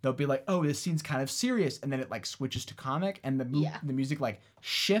they'll be oh, this scene's kind of serious, and then it switches to comic, and the music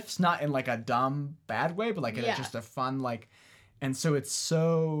shifts, not in a dumb bad way, but in just a fun and so it's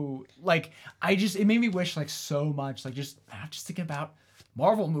so it made me wish so much just thinking about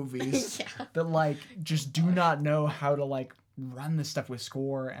Marvel movies that just do not know how to run this stuff with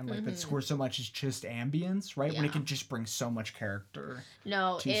score and like that score so much is just ambience, right? When it can just bring so much character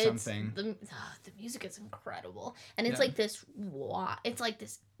to something. The music is incredible, and it's like this. It's like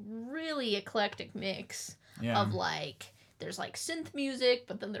this really eclectic mix of like. There's like synth music,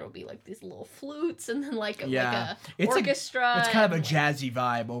 but then there will be like these little flutes, and then like a orchestra. It's kind of a jazzy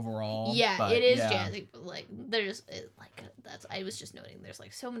vibe overall. Yeah, but, it is jazzy, but like there's that's. I was just noting there's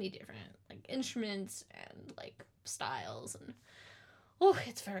like so many different like instruments and like styles, and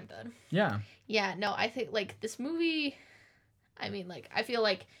it's very good. Yeah. Yeah. No, I think like this movie. I mean, like I feel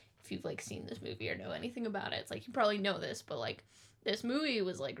like if you've like seen this movie or know anything about it, it's like you probably know this, but like this movie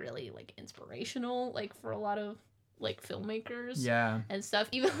was like really like inspirational, like for a lot of like filmmakers and stuff.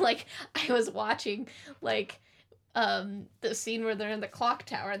 Even like I was watching like the scene where they're in the clock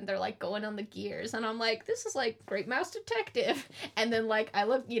tower and they're like going on the gears, and I'm like, this is like Great Mouse Detective. And then like I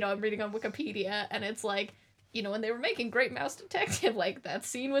look, I'm reading on Wikipedia, and it's like, when they were making Great Mouse Detective, like that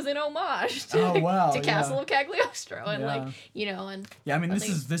scene was in homage to Castle of Cagliostro, and like and I mean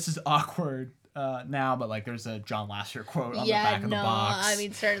this is awkward now, but like there's a John Lasseter quote on the back of the box. I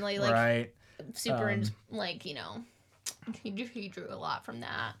mean certainly like right. Super like he drew a lot from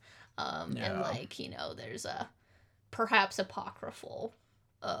that and like there's a perhaps apocryphal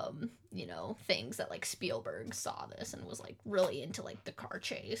things that like Spielberg saw this and was like really into like the car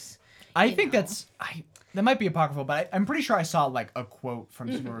chase. I think that might be apocryphal, but I'm pretty sure I saw like a quote from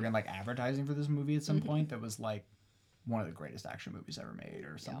Spielberg in like advertising for this movie at some point that was like one of the greatest action movies ever made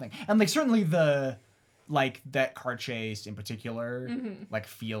or something. And like certainly like that car chase in particular, like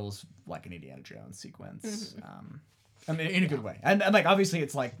feels like an Indiana Jones sequence. I mean, in a good way. And like obviously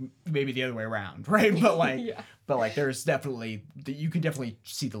it's like maybe the other way around, right? But like there's definitely you can definitely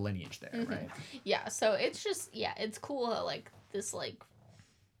see the lineage there, right? Yeah. So it's just it's cool how like this like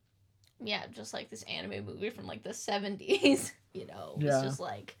just like this anime movie from like the 70s, it's just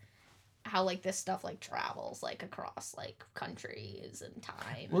like how like this stuff like travels like across like countries and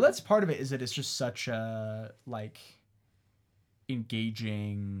time. Well, that's part of it, is that it's just such a like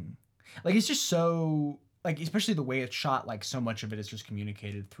engaging, like it's just so like, especially the way it's shot, like so much of it is just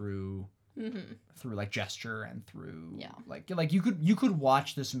communicated through like gesture and through like you could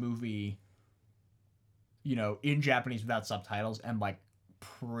watch this movie in Japanese without subtitles and like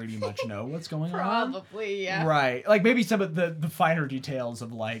pretty much know what's going on. Probably, yeah. Right. Like maybe some of the finer details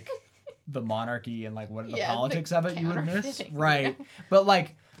of like the monarchy and like what the politics of it you would miss. Right. Yeah.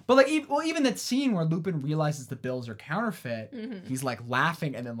 But even that scene where Lupin realizes the bills are counterfeit, he's like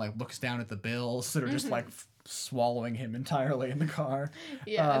laughing and then like looks down at the bills that are just like swallowing him entirely in the car.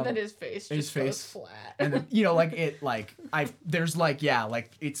 Yeah, and then his face goes flat. And then, there's like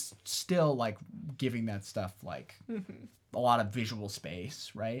it's still like giving that stuff like a lot of visual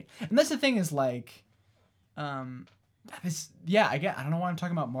space, right? And that's the thing is like, I don't know why I'm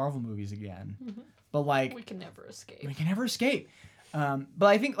talking about Marvel movies again, but like we can never escape. But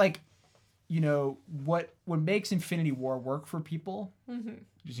I think like, what makes Infinity War work for people,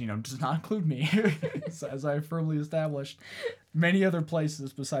 does not include me, as I firmly established many other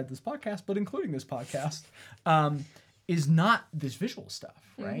places beside this podcast, but including this podcast, is not this visual stuff,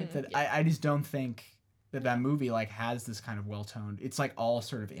 right? I just don't think that movie like has this kind of well-toned, it's like all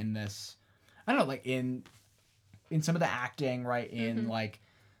sort of in this, I don't know, like in some of the acting, right? In like,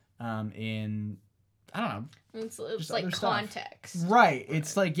 in, I don't know. It's like context. Stuff. Right.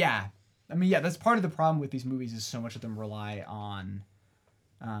 It's like, I mean, that's part of the problem with these movies is so much of them rely on,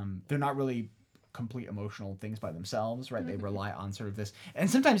 they're not really complete emotional things by themselves, right? They rely on sort of this, and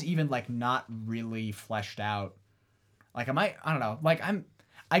sometimes even like not really fleshed out. Like I don't know, like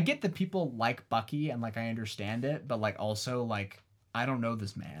I get that people like Bucky and like I understand it, but like also like I don't know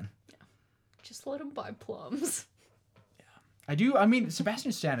this man. Yeah. Just let him buy plums. I do. I mean,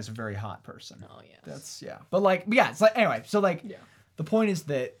 Sebastian Stan is a very hot person. Oh, yes. That's, But like, it's like, anyway, so like, the point is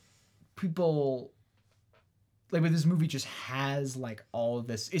that people, like, with this movie just has like all of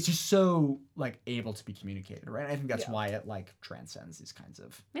this, it's just so like able to be communicated, right? And I think that's why it like transcends these kinds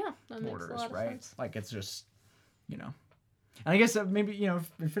of borders, right? Sense. Like, it's just, And I guess maybe,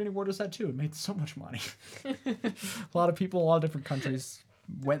 Infinity War does that too. It made so much money. A lot of people, a lot of different countries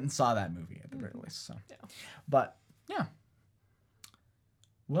went and saw that movie at the very least. So, but yeah.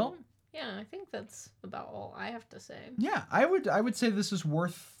 Well, I think that's about all I have to say. Yeah, I would say this is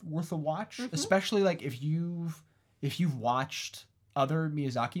worth a watch, especially like if you've watched other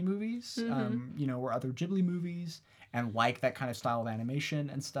Miyazaki movies, or other Ghibli movies, and like that kind of style of animation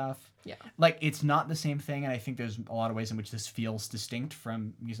and stuff. Yeah, like it's not the same thing, and I think there's a lot of ways in which this feels distinct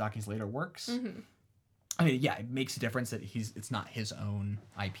from Miyazaki's later works. I mean, yeah, it makes a difference that it's not his own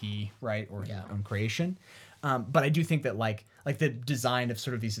IP, right, or his own creation. But I do think that like the design of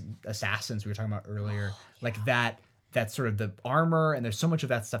sort of these assassins we were talking about earlier, like that's sort of the armor, and there's so much of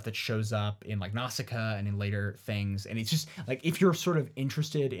that stuff that shows up in like Nausicaa and in later things, and it's just like if you're sort of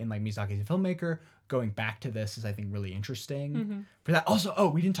interested in like Miyazaki as a filmmaker, going back to this is I think really interesting for that. Also,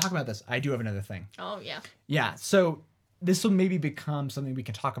 we didn't talk about this. I do have another thing. Oh yeah. Yeah, so this will maybe become something we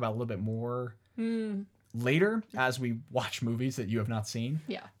can talk about a little bit more later as we watch movies that you have not seen.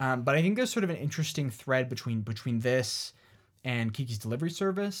 Yeah. But I think there's sort of an interesting thread between this and Kiki's Delivery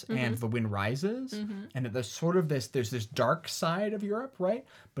Service and The Wind Rises, and that there's sort of there's this dark side of Europe, right?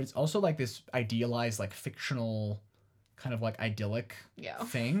 But it's also like this idealized, like fictional, kind of like idyllic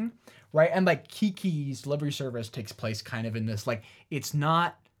thing, right? And like Kiki's Delivery Service takes place kind of in this like it's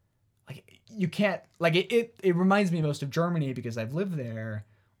not like you can't like it reminds me most of Germany because I've lived there,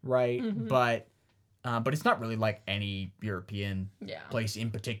 right? But it's not really like any European place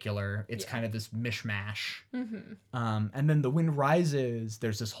in particular. It's kind of this mishmash. And then The Wind Rises,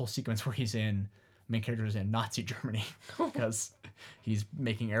 there's this whole sequence where main character is in Nazi Germany because he's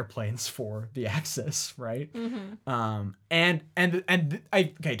making airplanes for the Axis, right? Do I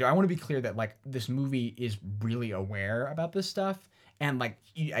want to be clear that like this movie is really aware about this stuff, and like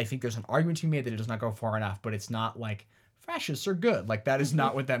I think there's an argument to be made that it does not go far enough, but it's not like fascists are good. Like that is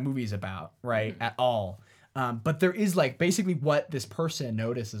not what that movie's about, right? At all. But there is like basically what this person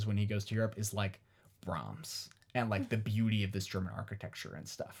notices when he goes to Europe is like Brahms and like the beauty of this German architecture and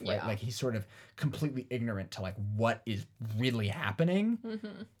stuff, right? Yeah. Like he's sort of completely ignorant to like what is really happening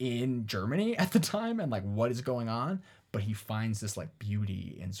in Germany at the time and like what is going on, but he finds this like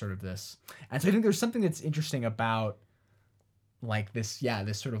beauty in sort of this. And so I think there's something that's interesting about like this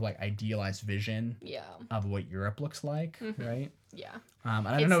sort of like idealized vision of what Europe looks like, right? Yeah. And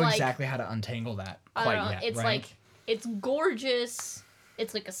I don't know exactly how to untangle that quite yet. It's right? like it's gorgeous.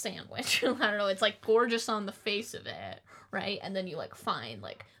 It's like a sandwich. I don't know. It's like gorgeous on the face of it, right? And then you like find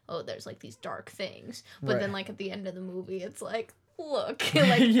like, oh, there's like these dark things. But then like at the end of the movie, it's like, look,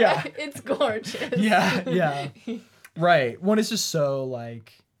 like it's gorgeous. Yeah. Right. One is just so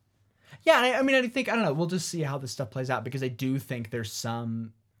like. Yeah, I mean, I don't know. We'll just see how this stuff plays out because I do think there's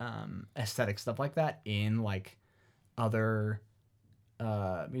some aesthetic stuff like that in like other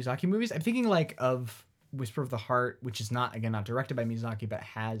Miyazaki movies. I'm thinking like of Whisper of the Heart, which is not directed by Miyazaki, but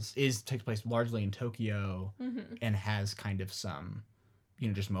takes place largely in Tokyo and has kind of some,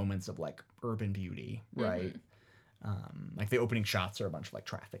 just moments of like urban beauty, right? Like the opening shots are a bunch of like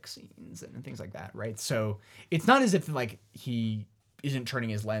traffic scenes and things like that, right? So it's not as if like he isn't turning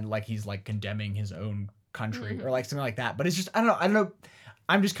his lens like he's like condemning his own country or like something like that, but it's just I don't know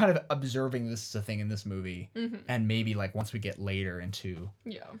I'm just kind of observing this as a thing in this movie, and maybe like once we get later into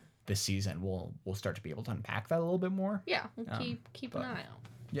this season we'll start to be able to unpack that a little bit more. We'll keep an eye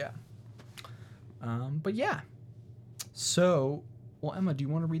out. But yeah, so well, Emma, do you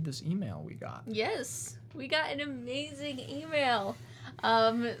want to read this email we got? Yes, we got an amazing email.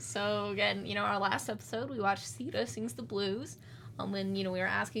 So again, our last episode we watched Sita Sings the Blues. When, we were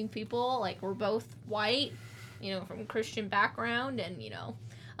asking people, like, we're both white, from a Christian background, and, we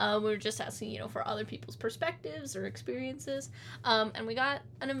were just asking, for other people's perspectives or experiences, and we got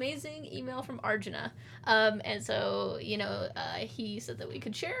an amazing email from Arjuna, and so, he said that we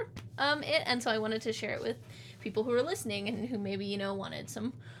could share it, and so I wanted to share it with people who are listening and who maybe, wanted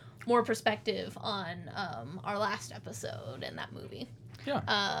some more perspective on our last episode and that movie.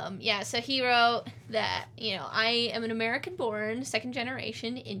 So he wrote that, I am an American-born,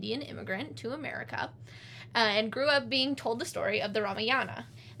 second-generation Indian immigrant to America, and grew up being told the story of the Ramayana.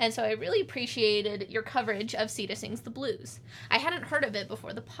 And so I really appreciated your coverage of Sita Sings the Blues. I hadn't heard of it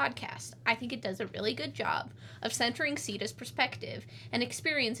before the podcast. I think it does a really good job of centering Sita's perspective and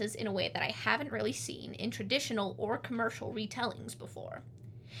experiences in a way that I haven't really seen in traditional or commercial retellings before.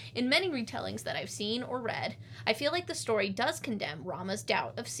 In many retellings that I've seen or read, I feel like the story does condemn Rama's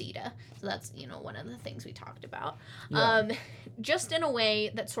doubt of Sita. So that's, one of the things we talked about. Just in a way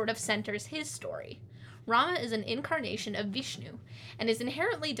that sort of centers his story. Rama is an incarnation of Vishnu and is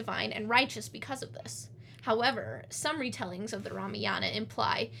inherently divine and righteous because of this. However, some retellings of the Ramayana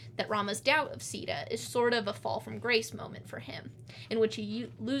imply that Rama's doubt of Sita is sort of a fall from grace moment for him, in which he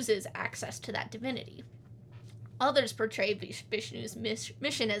loses access to that divinity. Others portray Vishnu's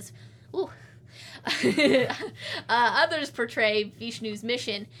mission as... Others portray Vishnu's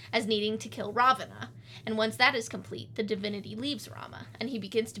mission as needing to kill Ravana, and once that is complete, the divinity leaves Rama, and he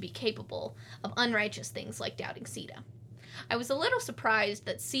begins to be capable of unrighteous things like doubting Sita. I was a little surprised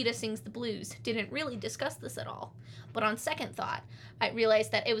that Sita Sings the Blues didn't really discuss this at all, but on second thought, I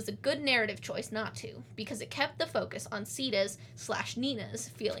realized that it was a good narrative choice not to, because it kept the focus on Sita's/Nina's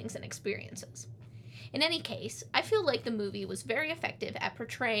feelings and experiences. In any case, I feel like the movie was very effective at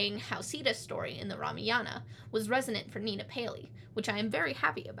portraying how Sita's story in the Ramayana was resonant for Nina Paley, which I am very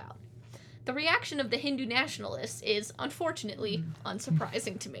happy about. The reaction of the Hindu nationalists is, unfortunately,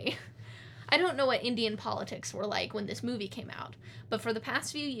 unsurprising to me. I don't know what Indian politics were like when this movie came out, but for the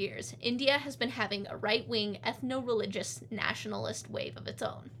past few years, India has been having a right-wing, ethno-religious nationalist wave of its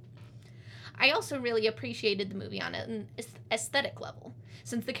own. I also really appreciated the movie on an aesthetic level,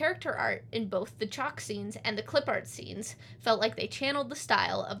 since the character art in both the chalk scenes and the clip art scenes felt like they channeled the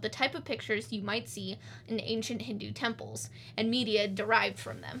style of the type of pictures you might see in ancient Hindu temples, and media derived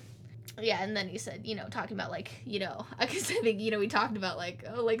from them. Yeah, and then he said, talking about, I guess I think, we talked about,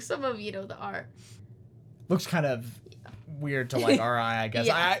 some of, the art. Looks kind of weird to, our eye, I guess.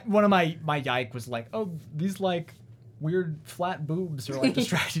 Yeah. One of my yike was like, oh, these, weird flat boobs are,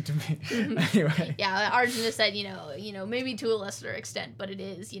 distracting to me. Anyway. Yeah, Arjuna said, maybe to a lesser extent, but it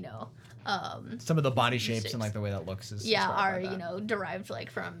is, some of the body shapes and, the way that looks is are, derived,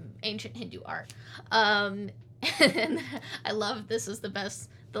 from ancient Hindu art. And I love this is the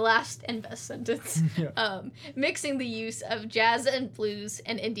last and best sentence. Yeah. Mixing the use of jazz and blues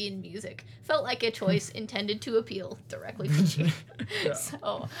and Indian music felt like a choice intended to appeal directly to me. Yeah.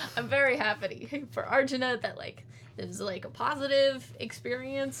 So I'm very happy for Arjuna that it was a positive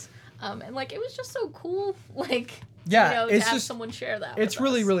experience. And it was just so cool. To have someone share that. It's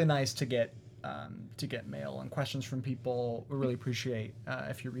really, really nice to get mail and questions from people. We really appreciate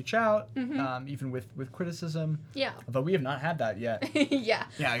if you reach out, even with criticism. Yeah. Although we have not had that yet. Yeah.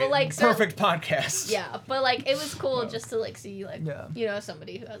 Yeah. But perfect podcast. Yeah, but it was cool just to see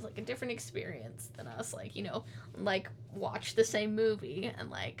somebody who has a different experience than us. Watch the same movie and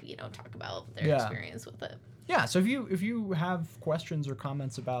talk about their experience with it. Yeah. So if you have questions or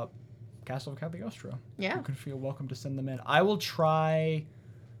comments about Castle of Cagliostro, you can feel welcome to send them in. I will try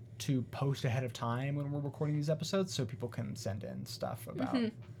to post ahead of time when we're recording these episodes so people can send in stuff about...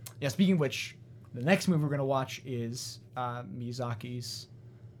 Yeah, speaking of which, the next movie we're going to watch is Miyazaki's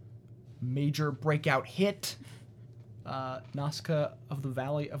major breakout hit, Nausicaa of the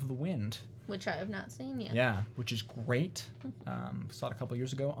Valley of the Wind. Which I have not seen yet. Yeah, which is great. Saw it a couple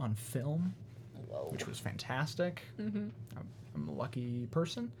years ago on film, which was fantastic. I'm a lucky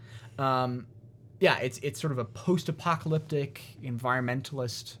person. Yeah, it's sort of a post-apocalyptic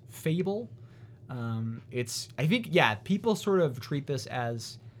environmentalist fable. I think people sort of treat this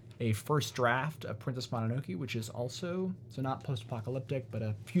as a first draft of Princess Mononoke, which is also, so not post-apocalyptic, but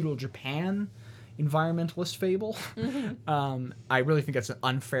a feudal Japan environmentalist fable. I really think that's an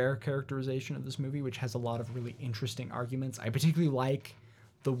unfair characterization of this movie, which has a lot of really interesting arguments. I particularly like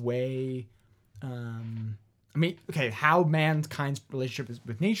the way... how mankind's relationship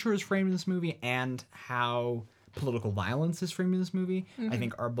with nature is framed in this movie and how political violence is framed in this movie, I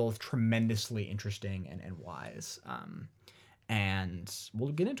think are both tremendously interesting and wise. And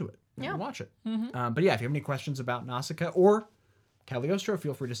we'll get into it. We'll watch it. But yeah, if you have any questions about Nausicaa or Cagliostro,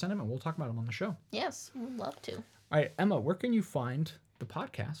 feel free to send them and we'll talk about them on the show. Yes, we'd love to. All right, Emma, where can you find the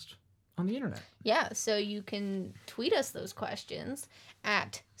podcast on the internet? Yeah, so you can tweet us those questions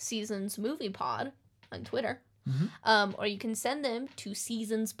at Seasons Movie Pod on Twitter. Or you can send them to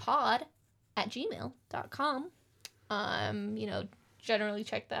seasonspod@gmail.com. Generally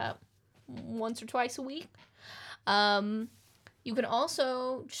check that once or twice a week. You can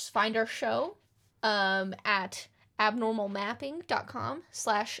also just find our show at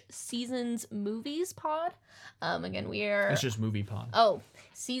abnormalmapping.com/seasonsmoviespod. Again, we are... It's just movie pod. Oh,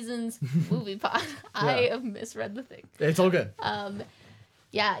 Seasons Movie Pod. I have misread the thing. It's all good.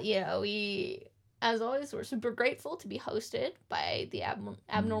 We... As always, we're super grateful to be hosted by the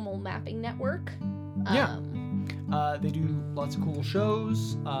Abnormal Mapping Network. They do lots of cool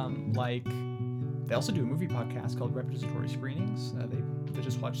shows. They also do a movie podcast called Repository Screenings. They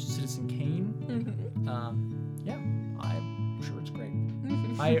just watched Citizen Kane. I'm sure it's great.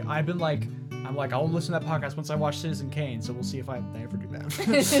 I've been I'll listen to that podcast once I watch Citizen Kane, so we'll see if I ever do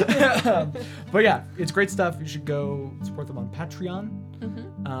that. But yeah, it's great stuff. You should go support them on Patreon.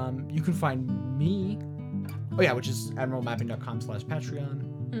 You can find me, which is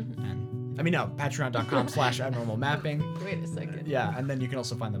abnormalmapping.com/Patreon. Patreon.com/abnormalmapping. Wait a second. Yeah, and then you can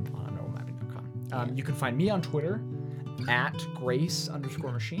also find them on abnormalmapping.com. You can find me on Twitter at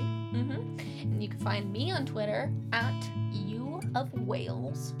Grace_Machine. And you can find me on Twitter at U of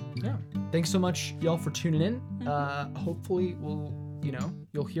Wales. Yeah. Thanks so much, y'all, for tuning in. Hopefully we'll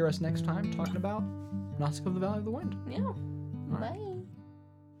you'll hear us next time talking about Nausicaa of the Valley of the Wind. Yeah. Bye.